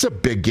you. This is a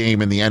big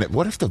game in the end.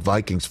 What if the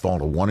Vikings fall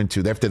to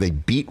 1-2 after they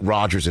beat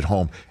Rodgers at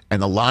home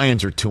and the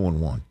Lions are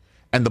 2-1?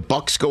 And the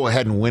Bucs go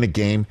ahead and win a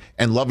game,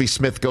 and Lovie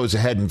Smith goes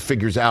ahead and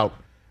figures out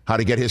how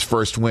to get his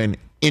first win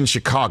in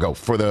Chicago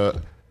for the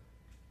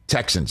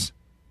Texans.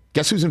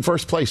 Guess who's in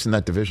first place in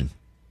that division?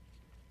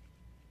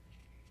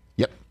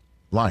 Yep,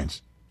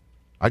 Lions.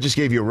 I just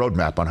gave you a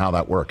roadmap on how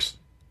that works.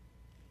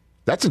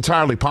 That's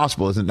entirely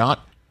possible, is it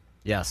not?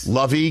 Yes.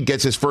 Lovey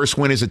gets his first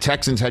win as a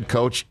Texans head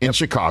coach in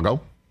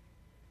Chicago.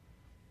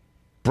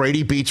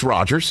 Brady beats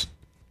Rodgers.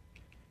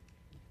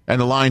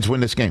 And the Lions win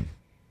this game.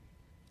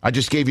 I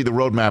just gave you the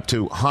roadmap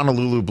to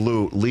Honolulu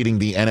Blue leading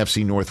the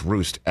NFC North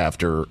Roost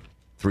after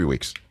 3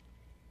 weeks.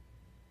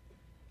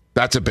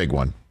 That's a big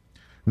one.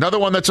 Another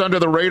one that's under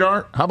the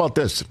radar. How about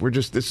this?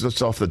 This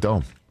is off the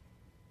dome.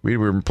 We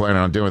were planning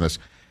on doing this.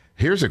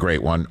 Here's a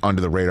great one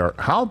under the radar.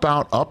 How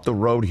about up the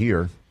road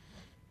here?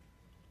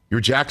 Your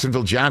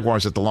Jacksonville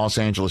Jaguars at the Los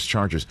Angeles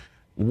Chargers.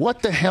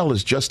 What the hell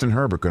is Justin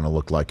Herbert going to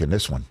look like in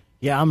this one?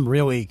 Yeah, I'm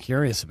really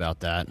curious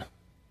about that.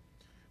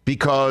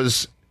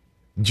 Because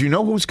do you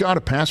know who's got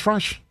a pass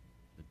rush?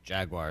 The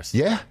Jaguars.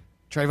 Yeah.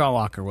 Trayvon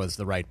Walker was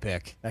the right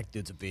pick. That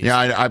dude's a beast. Yeah,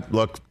 I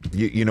look,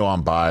 you know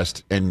I'm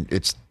biased, and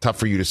it's tough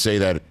for you to say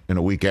that in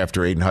a week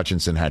after Aiden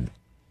Hutchinson had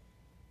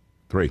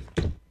 3.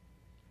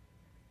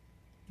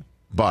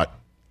 But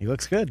he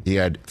looks good. He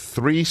had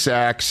 3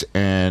 sacks,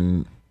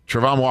 and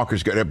Trayvon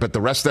Walker's good, but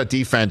the rest of that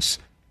defense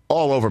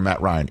all over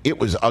Matt Ryan. It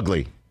was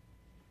ugly.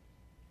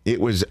 It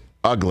was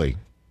ugly.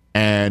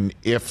 And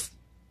if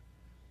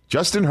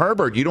Justin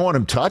Herbert, you don't want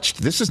him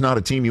touched, this is not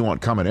a team you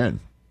want coming in.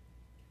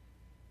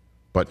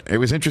 But it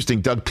was interesting.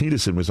 Doug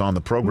Peterson was on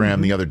the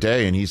program the other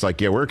day, and he's like,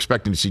 yeah, we're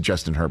expecting to see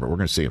Justin Herbert. We're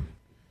going to see him.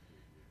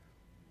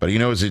 But he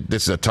knows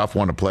this is a tough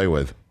one to play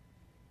with.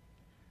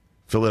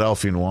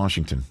 Philadelphia and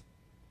Washington.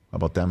 How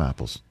about them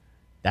apples?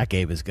 That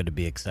game is going to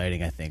be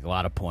exciting, I think. A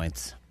lot of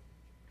points.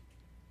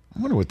 I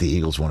wonder what the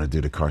Eagles want to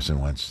do to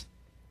Carson Wentz.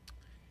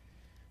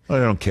 I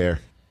don't care.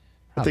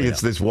 I think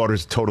this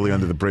water's totally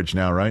under the bridge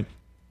now, right?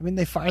 I mean,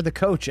 they fired the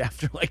coach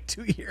after like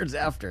 2 years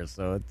after,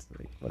 so it's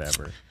like,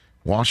 whatever.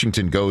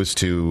 Washington goes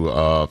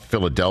to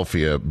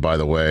Philadelphia, by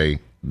the way.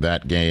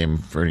 That game,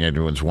 for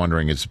anyone's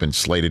wondering, has been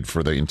slated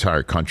for the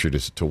entire country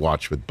to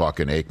watch with Buck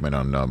and Aikman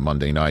on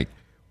Monday night,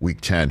 Week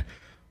 10.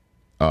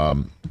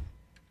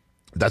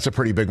 That's a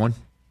pretty big one.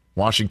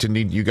 Washington,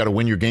 you got to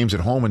win your games at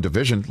home in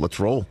division. Let's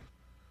roll.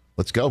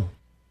 Let's go.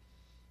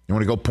 You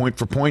want to go point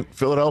for point,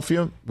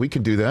 Philadelphia? We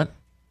can do that.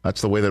 That's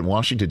the way that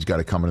Washington's got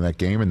to come into that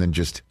game, and then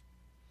just,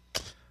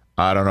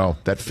 I don't know,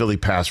 that Philly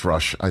pass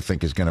rush, I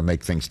think, is going to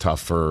make things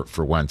tough for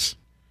Wentz.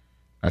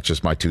 That's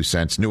just my 2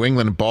 cents. New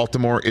England and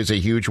Baltimore is a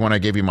huge one. I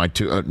gave you my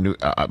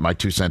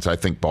 2 cents. I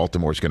think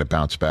Baltimore's going to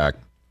bounce back.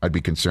 I'd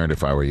be concerned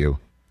if I were you.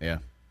 Yeah,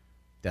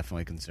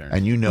 definitely concerned.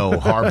 And you know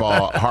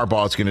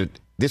Harbaugh's going to.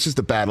 This is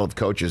the battle of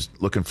coaches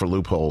looking for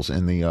loopholes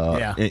in the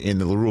in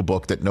the rule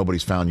book that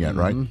nobody's found yet,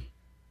 right?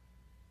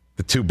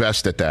 The 2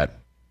 best at that,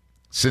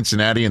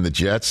 Cincinnati and the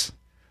Jets.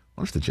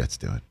 What if the Jets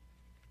do it?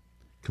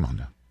 Come on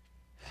now.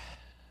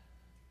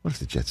 What if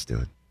the Jets do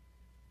it?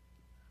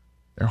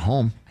 They're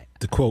home.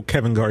 To quote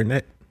Kevin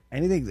Garnett.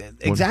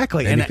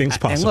 Exactly. Anything's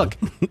possible.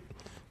 And look,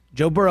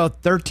 Joe Burrow,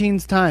 13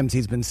 times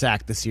he's been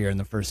sacked this year in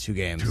the first 2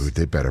 games. Dude,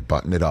 they better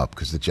button it up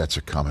because the Jets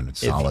are coming. And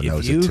Saleh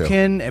knows it, too.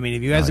 If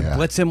you guys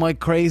blitz him like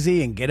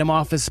crazy and get him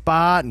off his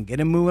spot and get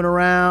him moving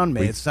around,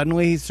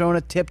 suddenly he's throwing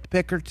a tipped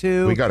pick or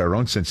 2. We got our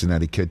own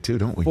Cincinnati kid, too,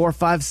 don't we? 4 or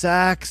 5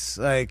 sacks.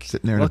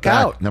 Sitting there in look the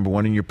back, out. number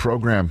 1 in your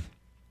program.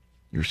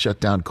 Your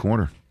shutdown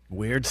corner.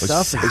 Weird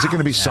stuff. Is it going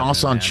to be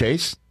Sauce on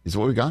Chase? Is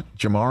what we got?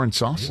 Jamar and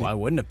Sauce? Why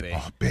wouldn't it be?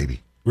 Oh,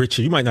 baby.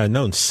 Richard, you might not have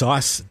known,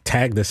 Sauce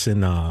tagged us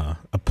in a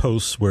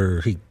post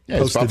where he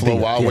posted Buffalo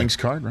Wild Wings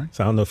card, right?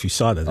 So I don't know if you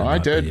saw that. I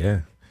did.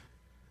 Yeah.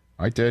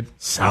 I did.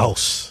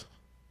 Sauce.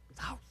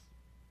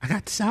 I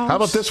got Sauce. How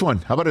about this one?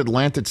 How about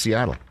Atlanta at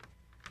Seattle?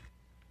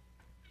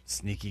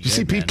 Sneaky. Did you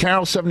see Pete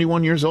Carroll,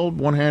 71 years old,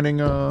 one-handing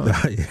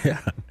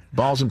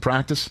balls in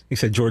practice? He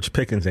said George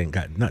Pickens ain't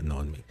got nothing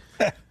on me.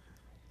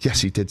 Yes,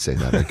 he did say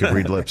that. I could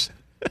read lips.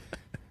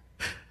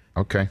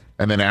 Okay.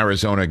 And then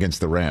Arizona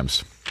against the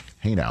Rams.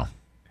 Hey, now.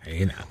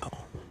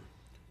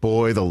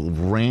 Boy, the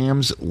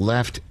Rams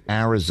left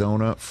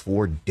Arizona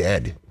for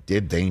dead,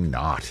 did they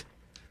not?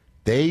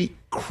 They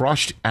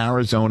crushed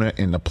Arizona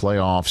in the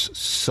playoffs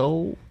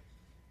so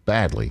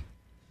badly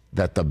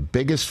that the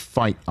biggest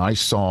fight I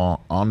saw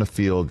on the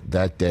field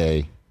that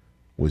day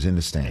was in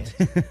the stands.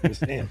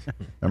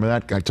 Remember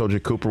that? I told you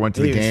Cooper went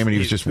to the game and he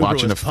was just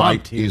watching the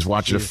fight. He was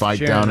watching the fight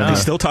down in the...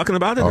 He's still talking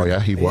about it? Oh, yeah,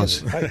 he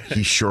was.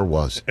 He sure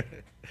was.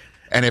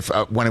 And if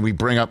when we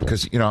bring up,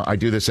 because, I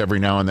do this every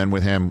now and then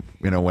with him,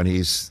 when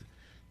he's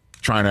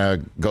trying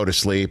to go to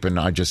sleep and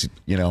I just,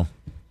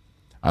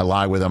 I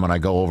lie with him and I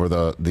go over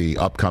the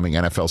upcoming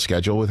NFL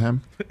schedule with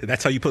him.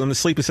 That's how you put him to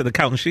sleep instead of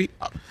counting sheep?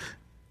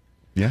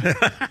 Yeah.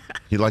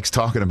 He likes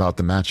talking about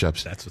the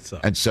matchups. That's what's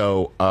up. And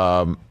so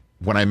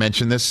when I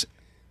mention this,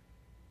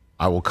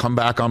 I will come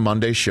back on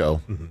Monday's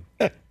show.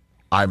 Mm-hmm.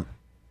 I'm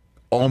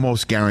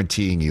almost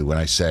guaranteeing you when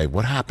I say,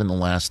 what happened the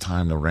last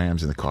time the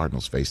Rams and the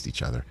Cardinals faced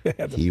each other?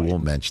 He will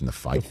mention the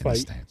fight in the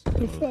stands.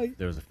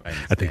 There was a fight.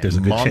 I think there's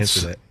a good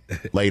chance of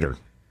that. Later.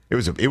 It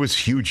was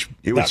huge.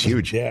 It was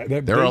huge. Yeah,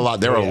 there were a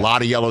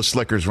lot of yellow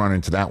slickers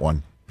running to that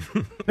one.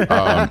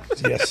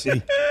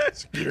 CSC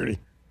security.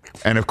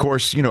 And of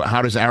course,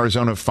 how does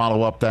Arizona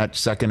follow up that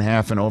second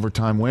half and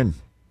overtime win?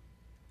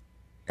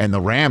 And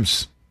the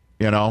Rams,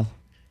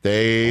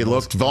 they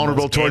looked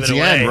vulnerable towards the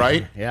end,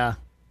 right? Yeah.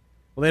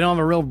 Well, they don't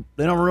have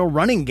a real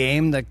running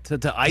game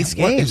to ice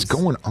games. What is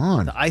going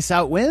on? To ice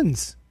out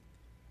wins.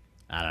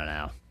 I don't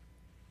know.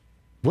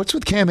 What's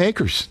with Cam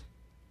Akers?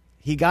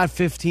 He got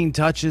 15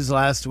 touches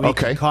last week.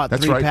 Okay, he caught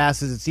that's 3 right.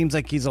 passes. It seems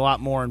like he's a lot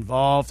more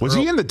involved. Was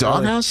he in the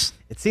doghouse?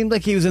 It seemed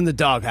like he was in the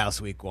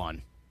doghouse week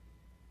 1.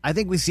 I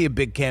think we see a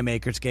big Cam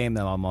Akers game,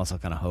 though I'm also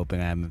kind of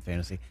hoping I am in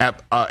fantasy.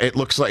 It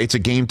looks like it's a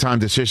game-time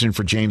decision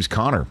for James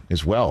Conner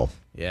as well.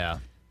 Yeah.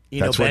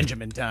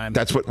 Benjamin time.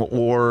 That's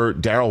or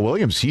Darrell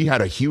Williams. He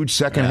had a huge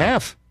second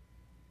half.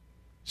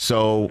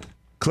 So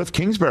Cliff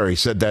Kingsbury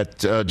said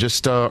that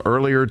just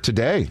earlier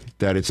today,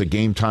 that it's a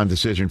game-time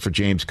decision for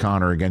James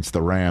Conner against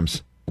the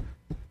Rams.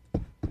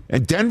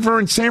 And Denver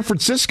and San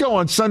Francisco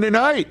on Sunday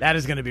night. That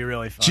is going to be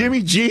really fun.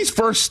 Jimmy G's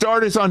first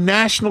start is on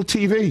national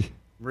TV.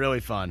 Really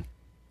fun.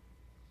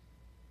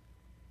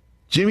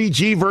 Jimmy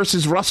G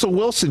versus Russell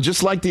Wilson,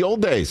 just like the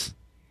old days.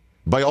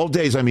 By old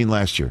days, I mean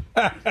last year.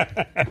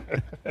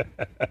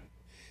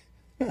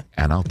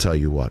 And I'll tell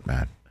you what,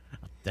 man.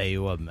 Tell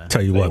you what,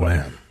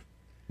 man.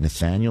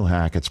 Nathaniel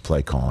Hackett's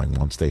play calling,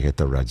 once they hit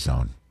the red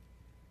zone,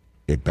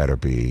 it better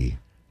be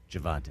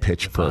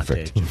pitch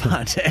perfect.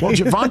 Well,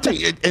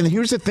 Javonte, and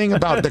here's the thing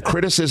about the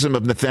criticism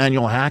of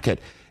Nathaniel Hackett,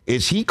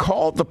 is he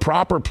called the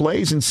proper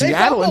plays in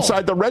Seattle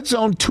inside the red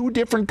zone. 2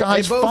 different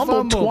guys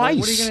fumbled twice.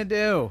 What are you going to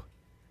do?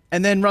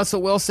 And then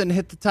Russell Wilson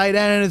hit the tight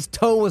end and his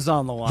toe was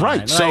on the line.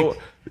 Right. So,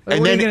 what are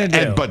you going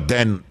to do? But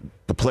then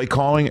the play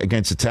calling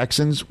against the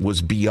Texans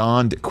was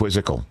beyond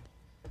quizzical.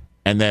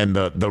 And then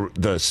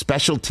the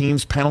special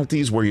teams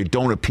penalties where you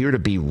don't appear to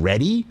be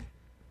ready,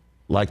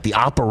 like the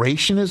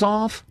operation is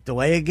off.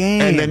 Delay a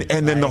game.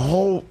 And then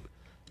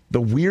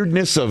the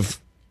weirdness of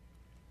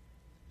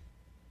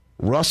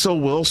Russell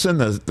Wilson,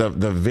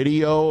 the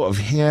video of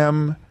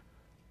him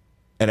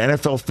and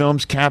NFL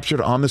Films captured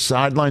on the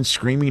sideline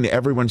screaming to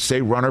everyone, say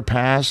run or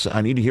pass.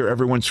 I need to hear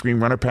everyone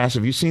scream run or pass.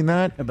 Have you seen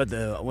that? But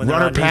when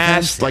run or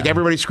pass, like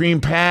everybody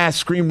scream pass,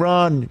 scream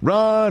run,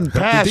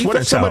 pass.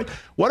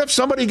 What if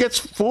somebody gets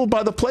fooled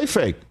by the play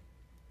fake?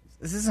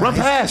 Run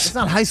pass. It's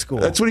not high school.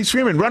 That's what he's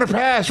screaming. Run or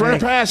pass, run or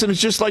pass. And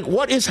it's just like,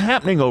 what is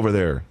happening over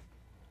there?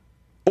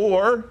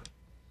 Or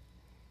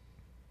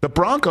the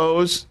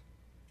Broncos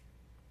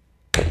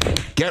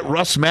get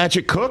Russ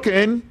magic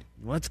cooking.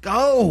 Let's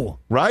go.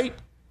 Right?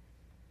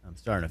 I'm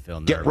starting to feel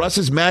nervous. Get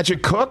Russ's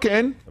magic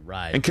cooking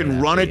and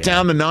can run it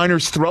down the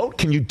Niners' throat.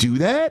 Can you do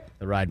that?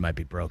 The ride might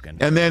be broken.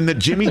 And then the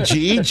Jimmy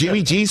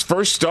G's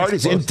first start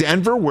is in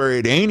Denver, where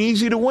it ain't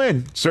easy to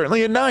win.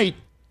 Certainly at night.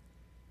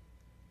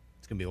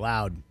 It's going to be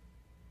loud.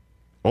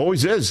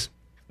 Always is.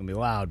 It's going to be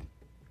loud.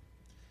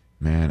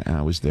 Man,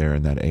 I was there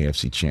in that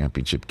AFC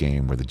Championship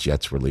game where the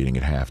Jets were leading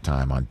at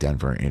halftime on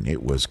Denver, and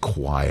it was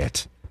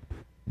quiet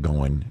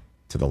going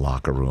to the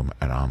locker room.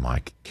 And I'm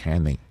like,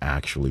 can they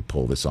actually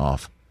pull this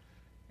off?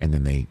 And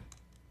then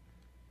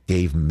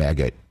Dave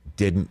Meggett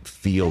didn't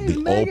field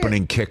the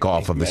opening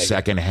kickoff of the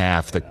second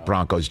half. The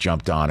Broncos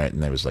jumped on it,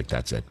 and they was like,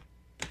 that's it.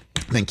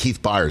 And then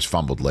Keith Byers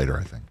fumbled later,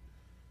 I think.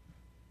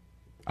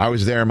 I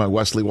was there in my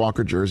Wesley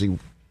Walker jersey,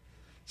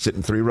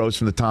 sitting 3 rows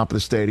from the top of the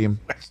stadium,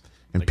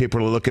 and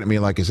people were looking at me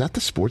like, is that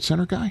the Sports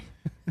Center guy?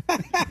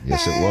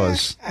 Yes, it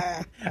was.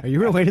 Are you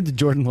related to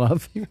Jordan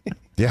Love?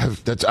 Yeah,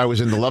 I was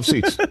in the love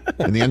seats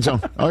in the end zone.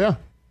 Oh, yeah.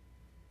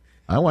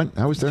 I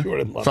was there.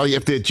 So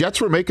if the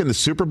Jets were making the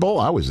Super Bowl,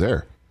 I was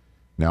there.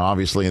 Now,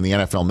 obviously, in the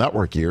NFL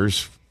Network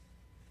years,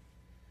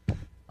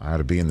 I had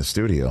to be in the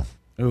studio.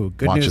 Ooh,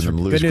 good news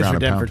for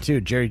Denver, too.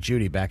 Jerry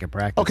Jeudy back at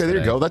practice. Okay, there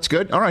you go. That's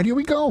good. All right, here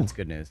we go. That's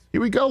good news.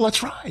 Here we go.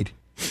 Let's ride.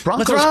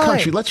 Broncos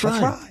country. Let's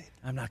ride.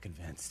 I'm not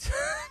convinced.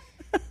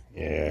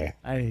 Yeah.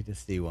 I need to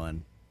see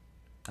one.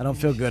 I don't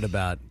feel good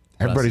about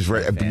everybody's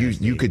ready.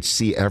 You could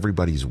see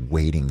everybody's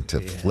waiting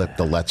to flip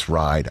the let's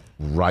ride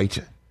right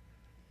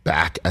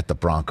back at the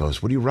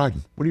Broncos. What are you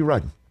riding? What are you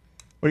riding?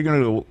 What are you going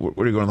to do?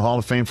 What are you going to the Hall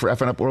of Fame for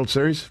effing up World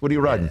Series? What are you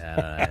riding?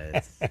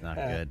 It's not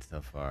good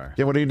so far.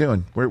 Yeah, what are you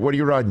doing? What are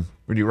you riding?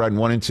 Are you riding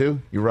 1 and 2?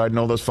 You riding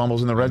all those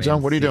fumbles in the red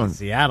zone? What are you doing?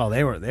 Seattle,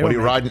 they were. What are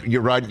you riding?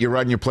 You're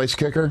riding your place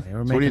kicker?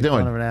 What are you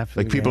doing?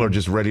 Like people are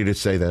just ready to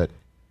say that.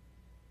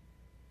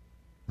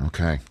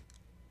 Okay.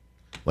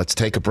 Let's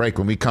take a break.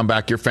 When we come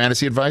back, your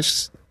fantasy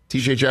advice,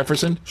 TJ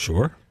Jefferson?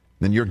 Sure.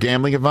 Then your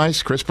gambling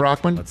advice, Chris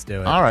Brockman? Let's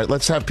do it. All right,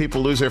 let's have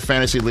people lose their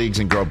fantasy leagues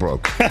and go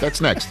broke. That's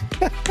next.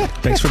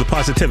 Thanks for the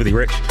positivity,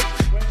 Rich.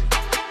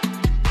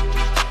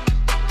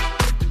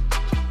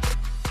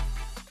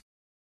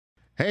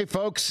 Hey,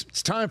 folks,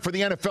 it's time for the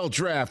NFL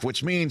draft,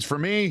 which means for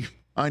me,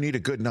 I need a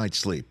good night's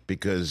sleep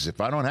because if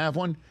I don't have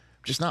one, I'm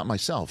just not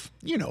myself.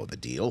 You know the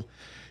deal.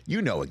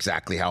 You know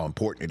exactly how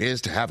important it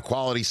is to have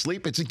quality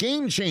sleep. It's a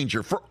game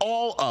changer for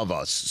all of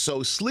us.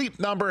 So Sleep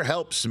Number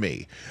helps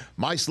me.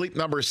 My Sleep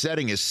Number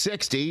setting is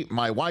 60.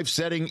 My wife's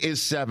setting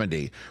is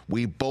 70.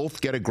 We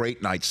both get a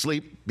great night's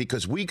sleep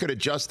because we could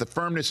adjust the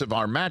firmness of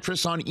our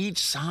mattress on each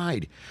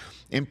side.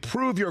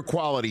 Improve your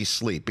quality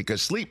sleep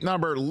because Sleep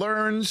Number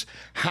learns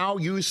how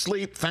you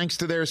sleep thanks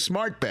to their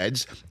smart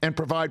beds and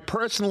provide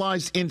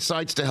personalized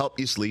insights to help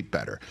you sleep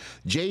better.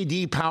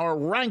 J.D. Power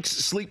ranks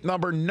Sleep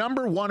Number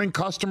 #1 in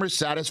customer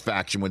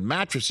satisfaction with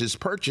mattresses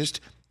purchased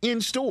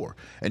in-store.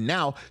 And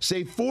now,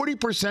 save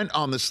 40%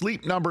 on the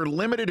Sleep Number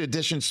limited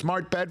edition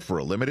smart bed for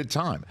a limited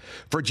time.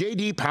 For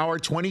J.D. Power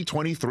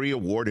 2023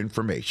 award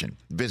information,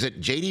 visit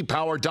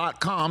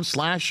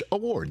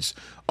jdpower.com/awards.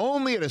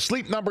 Only at a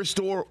Sleep Number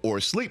store or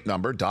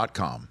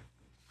sleepnumber.com.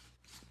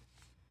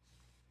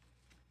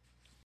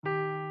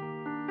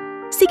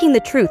 Seeking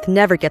the truth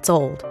never gets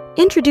old.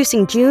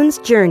 Introducing June's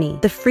Journey,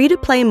 the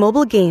free-to-play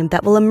mobile game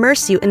that will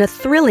immerse you in a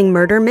thrilling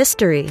murder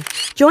mystery.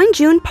 Join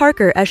June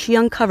Parker as she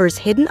uncovers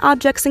hidden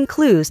objects and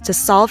clues to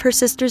solve her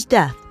sister's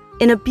death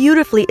in a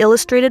beautifully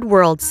illustrated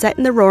world set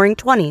in the Roaring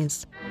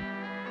 '20s.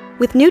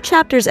 With new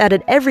chapters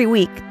added every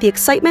week, the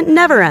excitement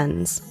never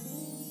ends.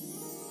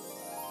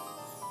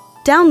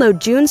 Download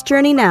June's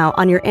Journey now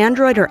on your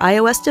Android or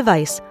iOS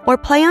device or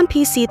play on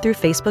PC through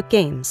Facebook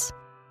Games.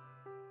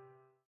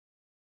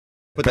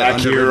 Back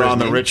here on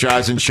the Rich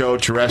Eisen Show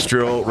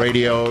terrestrial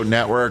radio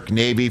network,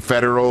 Navy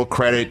Federal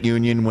Credit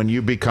Union. When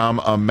you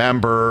become a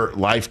member,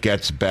 life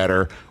gets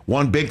better.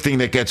 One big thing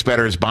that gets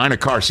better is buying a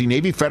car. See,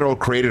 Navy Federal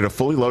created a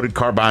fully loaded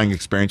car buying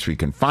experience where you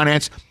can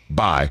finance,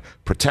 buy,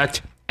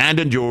 protect, and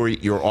enjoy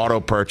your auto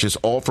purchase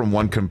all from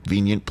one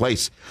convenient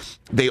place.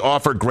 They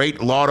offer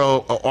great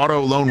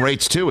auto loan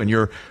rates, too, and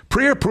your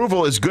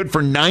pre-approval is good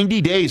for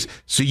 90 days,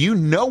 so you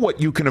know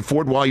what you can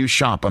afford while you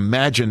shop.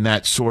 Imagine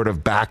that sort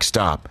of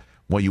backstop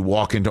while you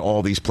walk into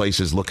all these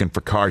places looking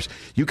for cars.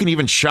 You can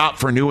even shop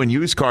for new and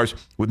used cars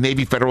with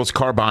Navy Federal's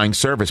car buying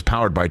service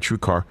powered by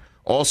TrueCar.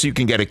 Also, you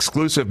can get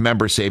exclusive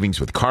member savings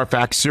with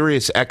Carfax,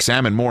 Sirius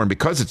XM, and more. And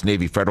because it's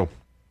Navy Federal,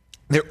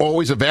 they're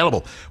always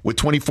available with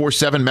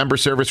 24/7 member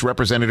service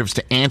representatives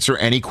to answer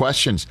any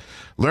questions.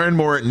 Learn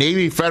more at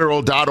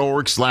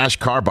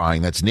NavyFederal.org/car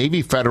buying. That's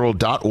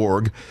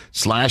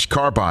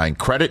NavyFederal.org/car buying.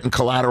 Credit and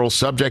collateral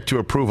subject to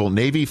approval.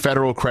 Navy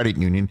Federal Credit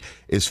Union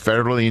is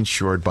federally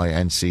insured by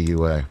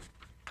NCUA.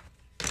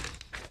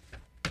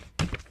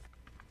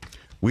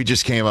 We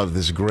just came up with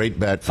this great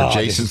bet for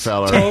Jason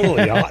Feller.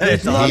 Totally.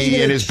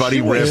 He and his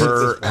buddy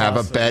River have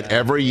a bet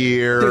every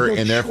year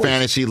in their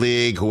fantasy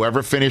league.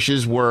 Whoever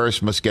finishes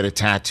worst must get a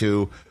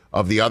tattoo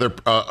of the other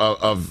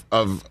of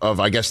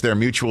I guess their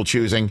mutual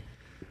choosing.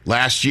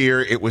 Last year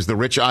it was the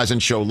Rich Eisen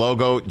Show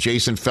logo.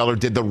 Jason Feller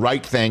did the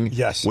right thing,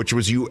 which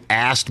was you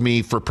asked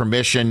me for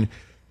permission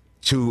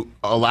to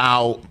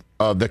allow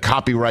the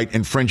copyright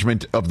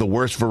infringement of the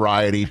worst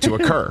variety to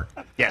occur.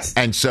 Yes.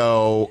 And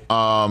so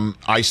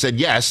I said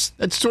yes.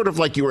 It's sort of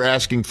like you were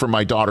asking for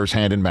my daughter's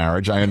hand in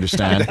marriage. I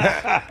understand.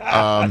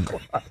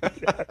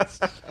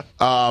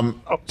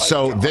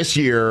 So this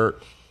year,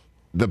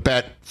 the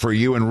bet for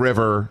you and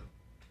River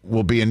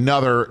will be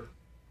another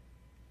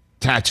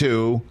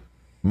tattoo,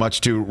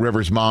 much to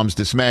River's mom's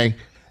dismay.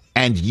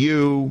 And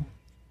you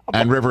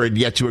and River had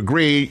yet to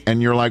agree.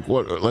 And you're like,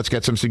 well, let's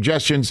get some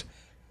suggestions.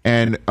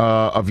 And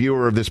a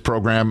viewer of this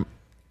program,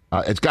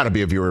 it's got to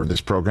be a viewer of this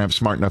program,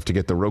 smart enough to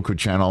get the Roku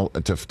channel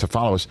to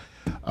follow us.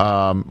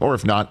 Or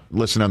if not,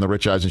 listen on the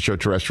Rich Eisen Show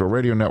terrestrial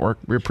radio network.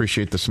 We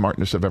appreciate the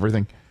smartness of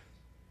everything.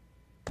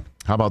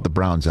 How about the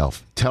Browns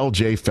elf? Tell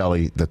Jay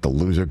Felly that the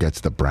loser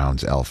gets the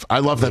Browns elf. I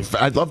love that.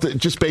 I love that.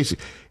 Just basic.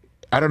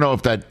 I don't know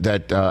if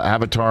that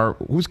avatar.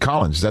 Who's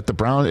Collins? Is that the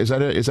Brown? Is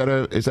that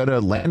a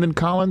Landon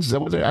Collins? Is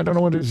that what I don't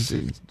know what his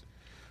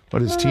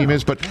team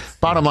is. But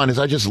bottom line is,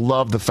 I just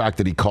love the fact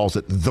that he calls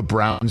it the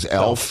Browns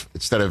elf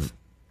instead of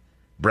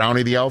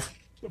Brownie the elf.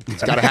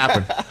 It's got to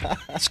happen.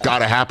 It's got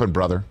to happen,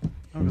 brother.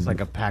 It was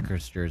like a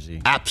Packers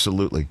jersey.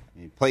 Absolutely.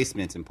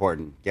 Placement's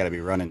important. Got to be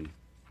running.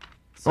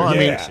 Well,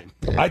 I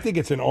I think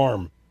it's an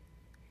arm.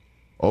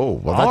 Oh,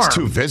 well, that's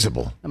too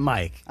visible.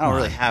 Mike, I don't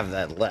really have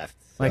that left.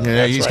 Like,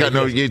 yeah, he's got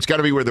no. It's got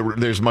to be where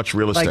there's much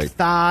real estate. Like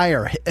thigh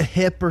or a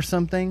hip or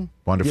something.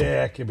 Wonderful.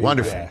 Yeah, it could be.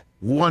 Wonderful. Yeah.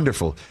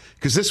 Wonderful.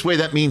 Because this way,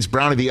 that means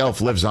Brownie the elf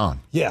lives on.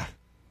 Yeah.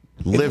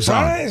 Lives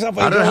on. I don't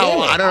know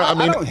how. I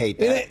don't hate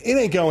that. It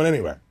ain't going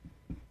anywhere.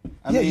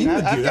 I mean,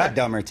 I've got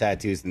dumber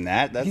tattoos than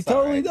that. That's he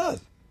totally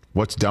does.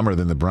 What's dumber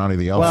than the Brownie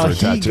the elf Well, for a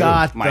tattoo?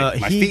 got my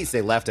feet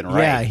say left and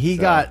right. Yeah, he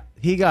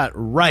got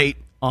right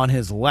on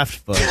his left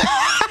foot,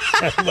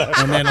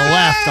 and then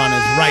left on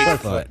his right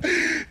foot.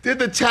 Did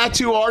the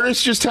tattoo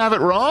artist just have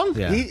it wrong?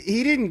 Yeah.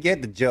 He didn't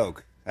get the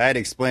joke. I had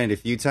explained it a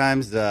few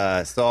times.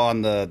 So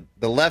on the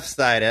left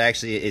side,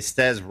 it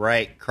says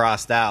right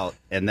crossed out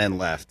and then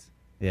left.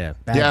 Yeah.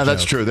 Yeah,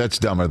 that's true. That's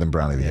dumber than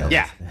Brownie the elf.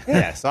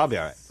 Yeah. So I'll be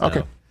all right.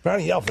 Okay.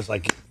 Brownie Elf is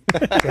like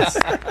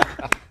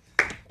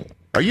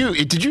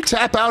Did you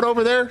tap out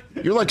over there?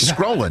 You're like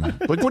scrolling.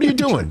 Like, what are you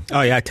doing?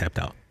 Oh, yeah, I tapped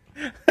out.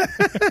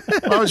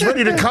 I was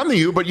ready to come to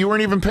you, but you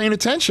weren't even paying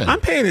attention.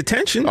 I'm paying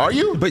attention. Are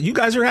you? But you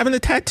guys are having a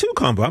tattoo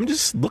combo. I'm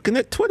just looking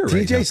at Twitter right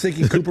now. TJ's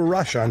thinking Cooper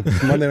Rush on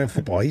Monday Night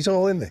Football. He's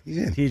all in there. He's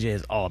in. TJ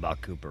is all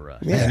about Cooper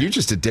Rush. Yeah, you're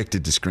just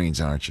addicted to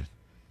screens, aren't you?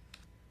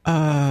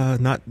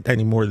 Not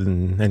any more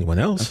than anyone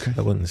else,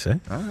 I wouldn't say.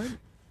 All right.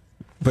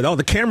 But all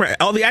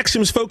the action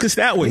was focused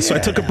that way, so I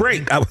took a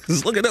break. I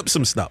was looking up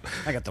some stuff.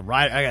 I got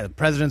the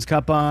President's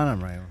Cup on.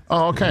 I'm right.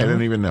 Oh, okay. I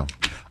didn't even know.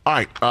 All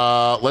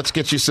right. Let's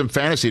get you some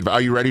fantasy.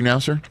 Are you ready now,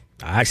 sir?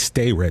 I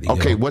stay ready.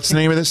 Okay. What's the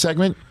name of this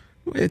segment?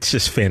 It's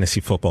just fantasy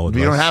football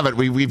advice. You don't have it.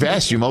 We've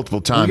asked you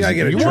multiple times. We gotta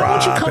get a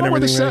drop and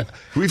everything.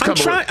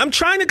 I'm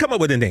trying to come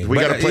up with a name. We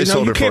got a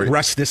placeholder you can't for you.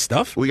 rush this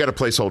stuff. We got a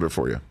placeholder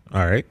for you.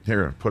 All right.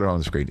 Here, put it on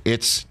the screen.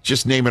 It's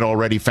Just Name It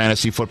Already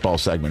Fantasy Football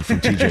segment from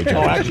TJ Jones.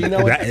 Oh, actually, you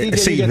know what?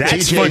 That's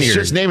TJ, funnier.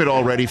 Just Name It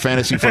Already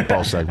Fantasy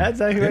Football segment.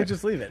 That's actually right.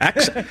 Just leave it.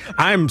 Actually,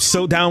 I'm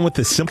so down with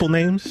the simple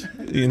names,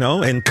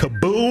 and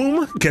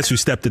kaboom. Guess who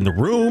stepped in the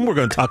room? We're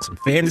going to talk some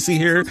fantasy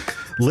here.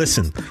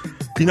 Listen,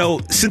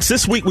 since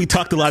this week we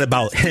talked a lot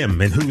about him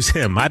and who's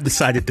him, I've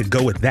decided to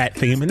go with that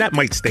theme, and that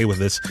might stay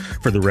with us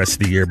for the rest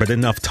of the year. But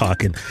enough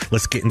talking.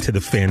 Let's get into the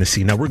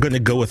fantasy. Now, we're going to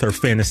go with our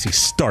fantasy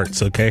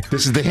starts, okay?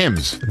 This is the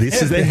hymns.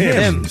 This is the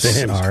hymns.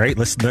 All right,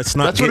 let's not.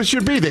 That's what it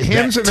should be. The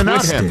hymns and the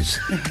not hymns.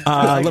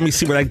 Let me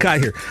see what I got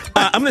here.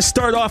 I'm going to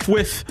start off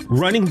with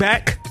running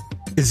back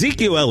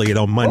Ezekiel Elliott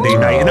on Monday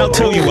night, and I'll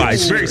tell you why.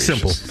 It's very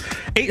simple.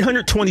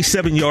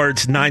 827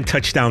 yards, 9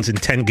 touchdowns in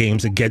 10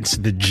 games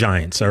against the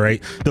Giants, all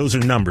right? Those are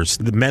numbers.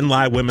 The men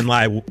lie, women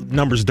lie,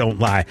 numbers don't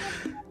lie.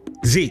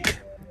 Zeke,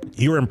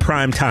 you're in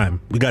prime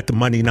time. We got the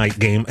Monday night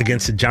game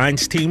against the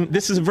Giants team.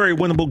 This is a very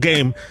winnable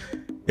game.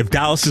 If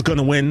Dallas is going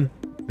to win,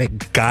 they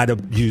got to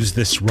use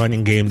this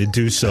running game to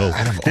do so.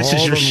 This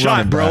is your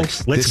shot, bro.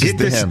 Let's get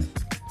this.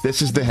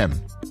 This is the hymn.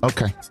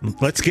 Okay.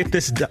 Let's get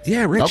this done.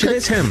 Yeah, Rich, it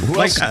is him.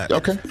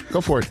 Okay, go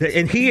for it.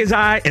 And he is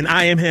I, and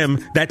I am him.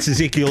 That's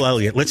Ezekiel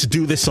Elliott. Let's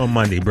do this on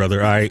Monday,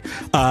 brother. All right.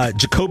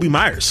 Jacoby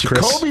Myers,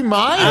 Chris. Jacoby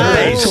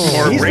Myers?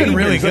 He's been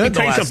really good. Let me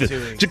tell you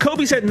something.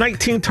 Jacoby's had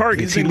 19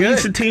 targets. He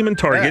leads the team in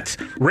targets.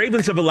 Yeah.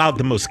 Ravens have allowed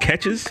the most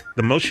catches,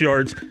 the most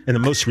yards, and the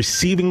most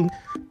receiving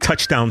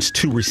touchdowns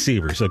to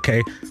receivers,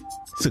 okay?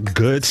 It's a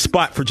good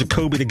spot for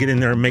Jacoby to get in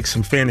there and make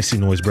some fantasy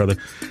noise, brother.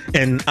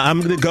 And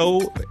I'm going to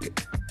go...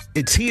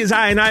 It's he is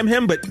I and I'm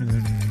him, but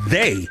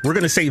we're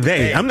going to say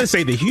they. I'm going to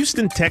say the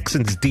Houston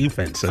Texans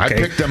defense. Okay? I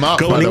picked them up,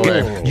 by the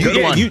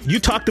way. You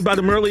talked about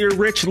them earlier,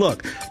 Rich.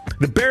 Look,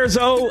 the Bears,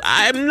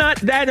 I'm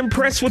not that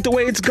impressed with the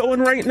way it's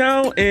going right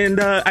now. And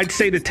I'd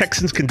say the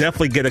Texans can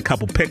definitely get a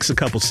couple picks, a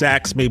couple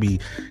sacks,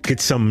 maybe get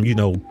some,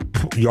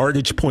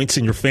 yardage points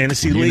in your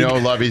fantasy league.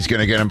 Lovey's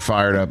going to get him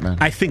fired up, man.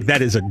 I think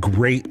that is a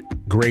great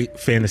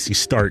fantasy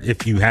start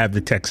if you have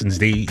the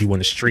Texans. You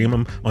want to stream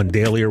them on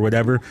daily or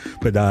whatever.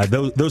 But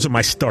those are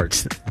my starts.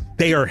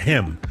 They are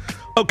him.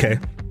 Okay.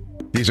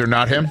 These are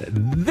not him?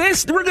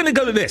 We're going to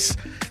go to this.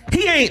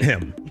 He ain't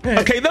him.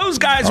 Okay, those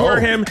guys were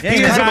him. He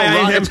is I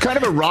ain't him. It's kind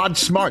of a Rod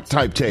Smart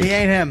type take. He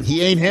ain't him.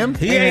 He ain't him?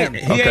 He ain't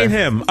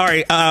him. All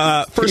right,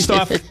 first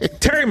off,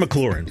 Terry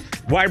McLaurin,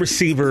 wide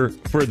receiver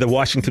for the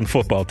Washington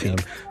football team.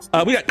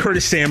 We got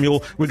Curtis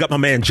Samuel. We got my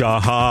man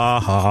Oh,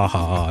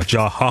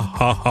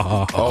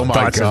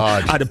 my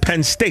God. Out of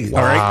Penn State,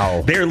 all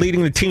right? They're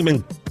leading the team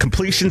in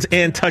completions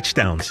and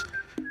touchdowns.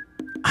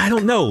 I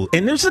don't know.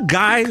 And there's a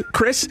guy,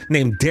 Chris,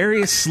 named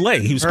Darius Slay.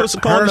 He was supposed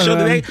to call on the show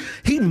today.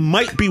 He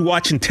might be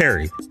watching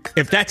Terry.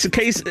 If that's the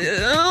case,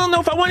 I don't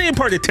know if I want any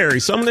part of Terry.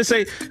 So I'm going to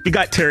say, if you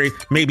got Terry,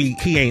 maybe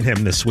he ain't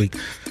him this week.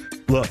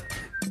 Look,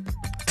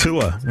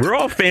 Tua, we're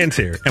all fans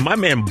here. And my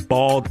man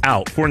balled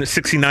out.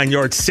 469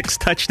 yards, 6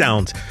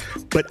 touchdowns.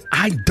 But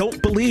I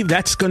don't believe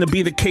that's going to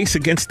be the case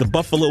against the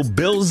Buffalo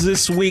Bills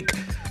this week.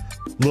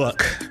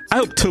 Look, I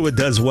hope Tua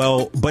does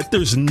well, but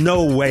there's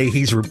no way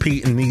he's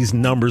repeating these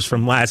numbers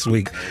from last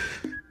week.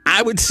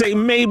 I would say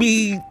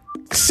maybe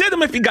sit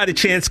him if you got a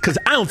chance, because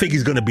I don't think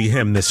he's going to be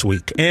him this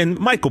week. And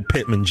Michael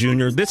Pittman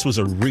Jr., this was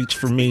a reach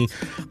for me.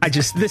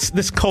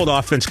 This Colt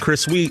offense,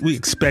 Chris, we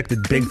expected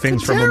big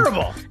things from him.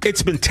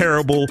 It's been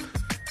terrible.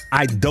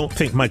 I don't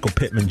think Michael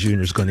Pittman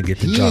Jr. is going to get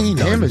the job done. He ain't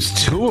him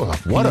as Tua.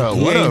 What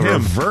a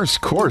reverse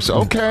course.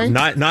 Okay.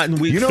 Not in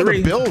week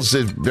 3. The Bills,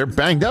 they're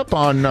banged up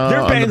on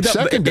the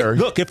secondary.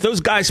 Look, if those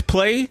guys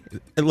play,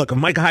 look, if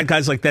Micah Hyde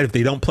guys like that, if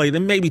they don't play,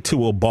 then maybe Tua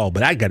will ball.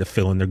 But I got a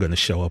feeling they're going to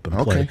show up and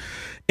play.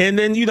 And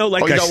then,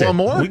 like I said, one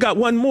more? We got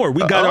one more.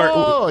 We got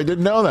I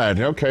didn't know that.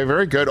 Okay,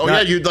 very good.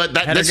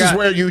 This is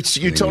where you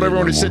told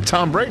everyone to sit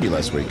Tom Brady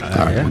last week. All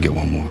right, we'll get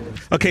one more.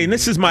 Okay, and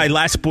this is my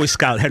last Boy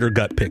Scout head or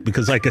gut pick,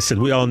 because like I said,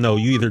 we all know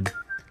you either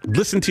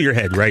listen to your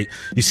head, right?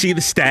 You see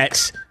the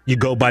stats, you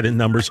go by the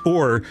numbers,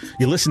 or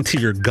you listen to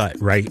your gut,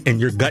 right?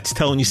 And your gut's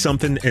telling you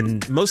something,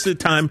 and most of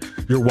the time,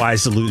 you're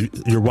wise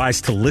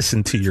to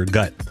listen to your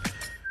gut.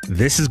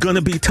 This is going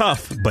to be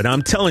tough, but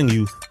I'm telling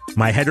you,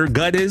 my head or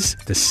gut is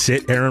to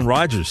sit Aaron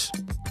Rodgers.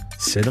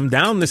 sit him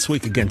down this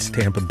week against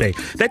Tampa Bay.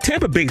 That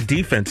Tampa Bay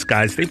defense,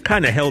 guys, they've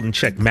kind of held in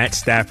check Matt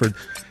Stafford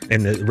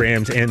and the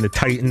Rams and the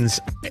Titans.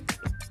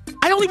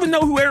 I don't even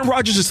know who Aaron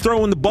Rodgers is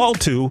throwing the ball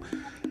to.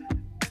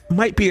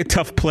 Might be a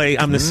tough play.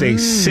 I'm going to say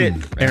sit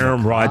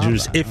Aaron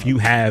Rodgers if you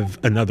have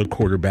another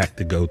quarterback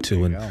to go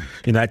to.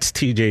 And that's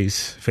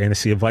TJ's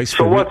fantasy advice.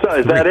 So what's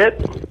that? Is that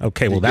it?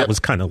 Okay, well, that was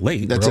kind of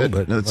late. That's bro, it.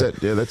 But, That's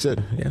it. Yeah, that's it.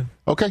 Yeah.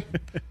 Okay.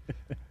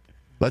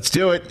 Let's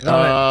do it.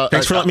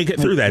 Thanks for letting me get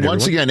through that.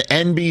 Once everyone.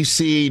 again,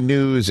 NBC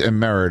News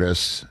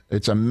Emeritus.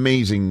 It's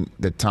amazing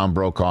that Tom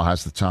Brokaw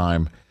has the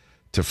time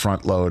to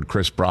front load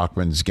Chris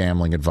Brockman's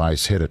gambling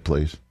advice. Hit it,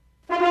 please.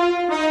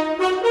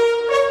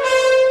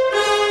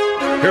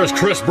 Here's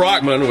Chris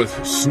Brockman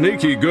with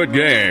sneaky good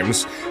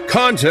games.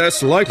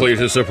 Contests likely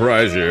to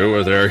surprise you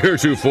with their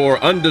heretofore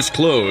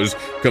undisclosed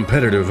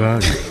competitive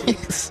value.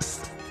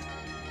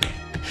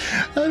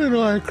 I don't know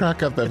why I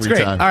crack up every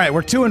great. time. All right,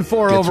 we're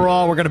 2-4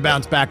 overall. We're going to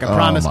bounce back, I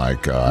promise. Oh, my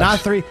gosh. Not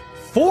 3.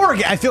 4.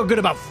 I feel good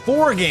about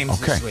 4 games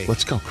this week.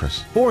 Let's go,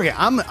 Chris. 4 games.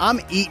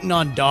 I'm eating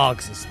on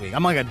dogs this week.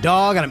 I'm like a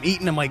dog, and I'm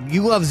eating. I'm like,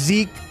 you love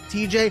Zeke,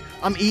 TJ?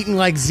 I'm eating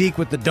like Zeke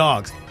with the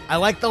dogs. I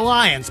like the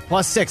Lions,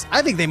 +6.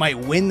 I think they might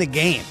win the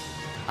game.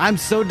 I'm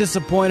so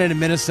disappointed in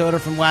Minnesota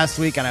from last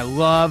week, and I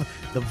love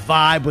the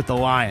vibe with the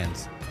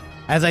Lions.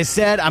 As I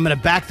said, I'm going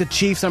to back the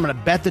Chiefs. I'm going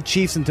to bet the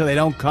Chiefs until they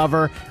don't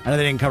cover. I know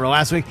they didn't cover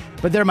last week,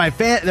 but they're my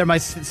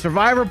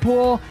survivor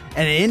pool,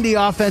 and the Indy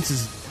offense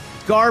is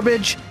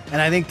garbage,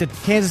 and I think that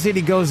Kansas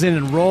City goes in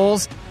and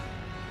rolls.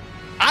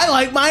 I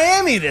like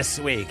Miami this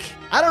week.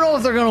 I don't know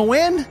if they're going to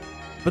win,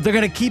 but they're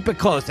going to keep it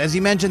close. As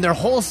you mentioned, their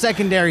whole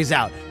secondary's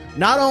out.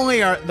 Not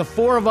only are the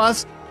 4 of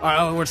us,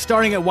 we're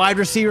starting at wide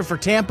receiver for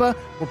Tampa,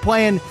 we're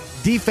playing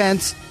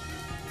defense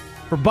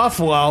for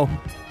Buffalo,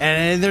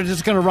 and they're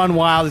just going to run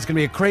wild. It's going to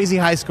be a crazy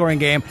high-scoring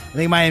game. I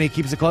think Miami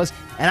keeps it close.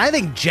 And I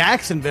think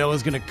Jacksonville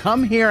is going to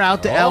come here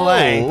out to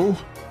L.A.,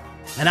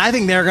 and I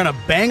think they're going to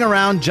bang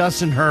around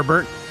Justin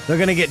Herbert. They're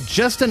going to get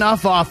just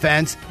enough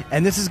offense,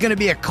 and this is going to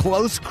be a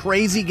close,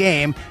 crazy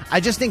game. I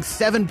just think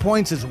 7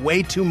 points is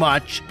way too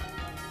much,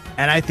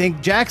 and I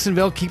think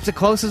Jacksonville keeps it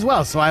close as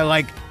well. So I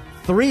like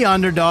 3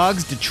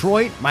 underdogs,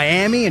 Detroit,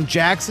 Miami, and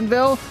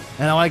Jacksonville.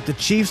 And I like the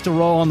Chiefs to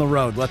roll on the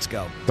road. Let's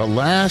go. The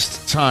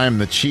last time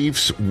the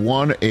Chiefs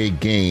won a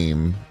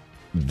game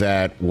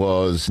that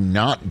was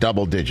not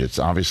double digits,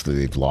 obviously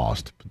they've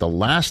lost. But the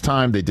last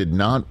time they did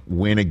not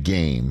win a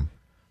game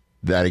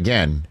that,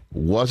 again,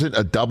 wasn't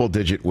a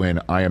double-digit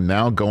win, I am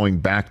now going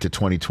back to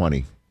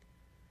 2020.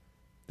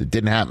 It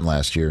didn't happen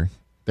last year.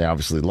 They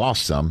obviously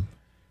lost some.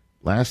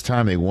 Last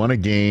time they won a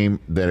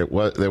game that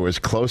was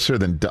closer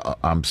than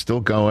I'm still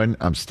going.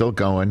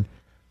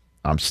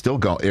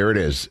 There it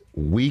is.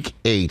 Week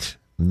 8,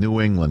 New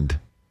England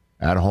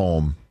at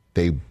home.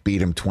 They beat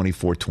them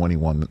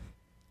 24-21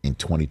 in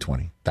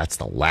 2020. That's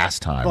the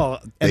last time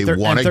they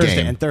won a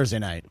game. And Thursday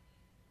night.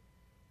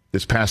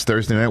 This past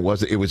Thursday night,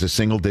 it was a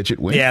single-digit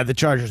win? Yeah, the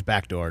Chargers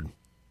backdoored.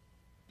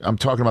 I'm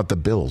talking about the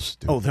Bills,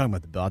 dude. Oh, talking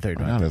about the Bills. I thought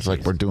you were it's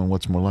like we're doing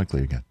what's more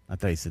likely again. I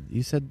thought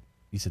you said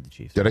the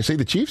Chiefs. Did I say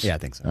the Chiefs? Yeah, I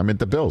think so. I meant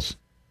the Bills.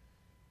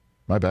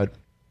 My bad.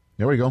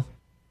 There we go.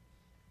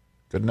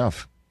 Good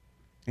enough.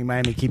 I think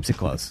Miami keeps it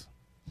close.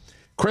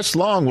 Chris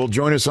Long will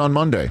join us on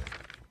Monday.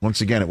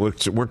 Once again, it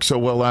worked so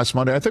well last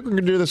Monday. I think we're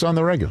going to do this on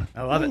the regular.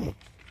 I love it.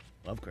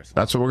 Love Chris Long.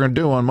 That's what we're going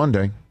to do on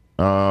Monday.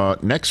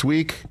 Next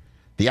week,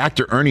 the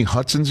actor Ernie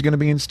Hudson's going to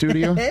be in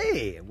studio.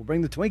 Hey, we'll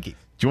bring the Twinkies. Do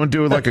you want to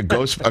do like a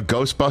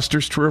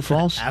Ghostbusters true or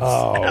false?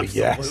 Absolutely.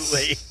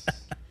 Yes.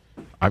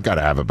 I've got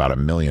to have about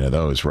 1 million of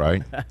those,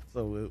 right?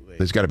 Absolutely.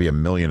 There's got to be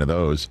 1 million of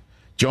those.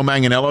 Joe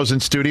Manganiello's in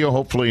studio,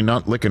 hopefully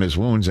not licking his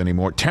wounds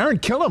anymore. Taron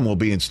Killam will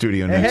be in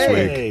studio next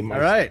week. All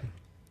right.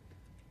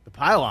 The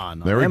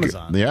Pylon on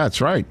Amazon. Yeah,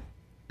 that's right.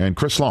 And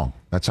Chris Long.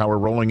 That's how we're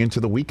rolling into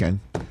the weekend.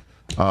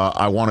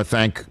 I want to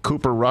thank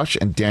Cooper Rush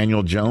and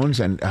Daniel Jones,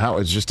 and how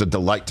it's just a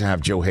delight to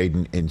have Joe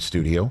Hayden in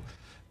studio.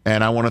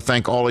 And I want to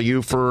thank all of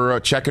you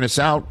for checking us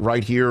out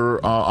right here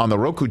on the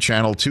Roku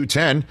channel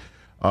 210.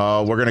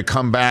 We're going to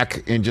come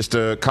back in just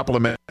a couple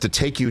of minutes to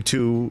take you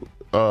to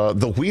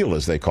The Wheel,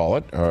 as they call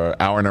it.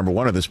 Hour number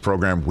 1 of this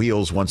program,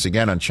 Wheels, once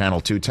again on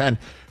channel 210.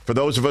 For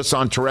those of us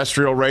on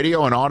terrestrial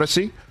radio and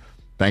Odyssey,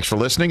 thanks for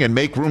listening, and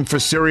make room for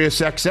Sirius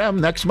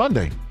XM next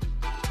Monday.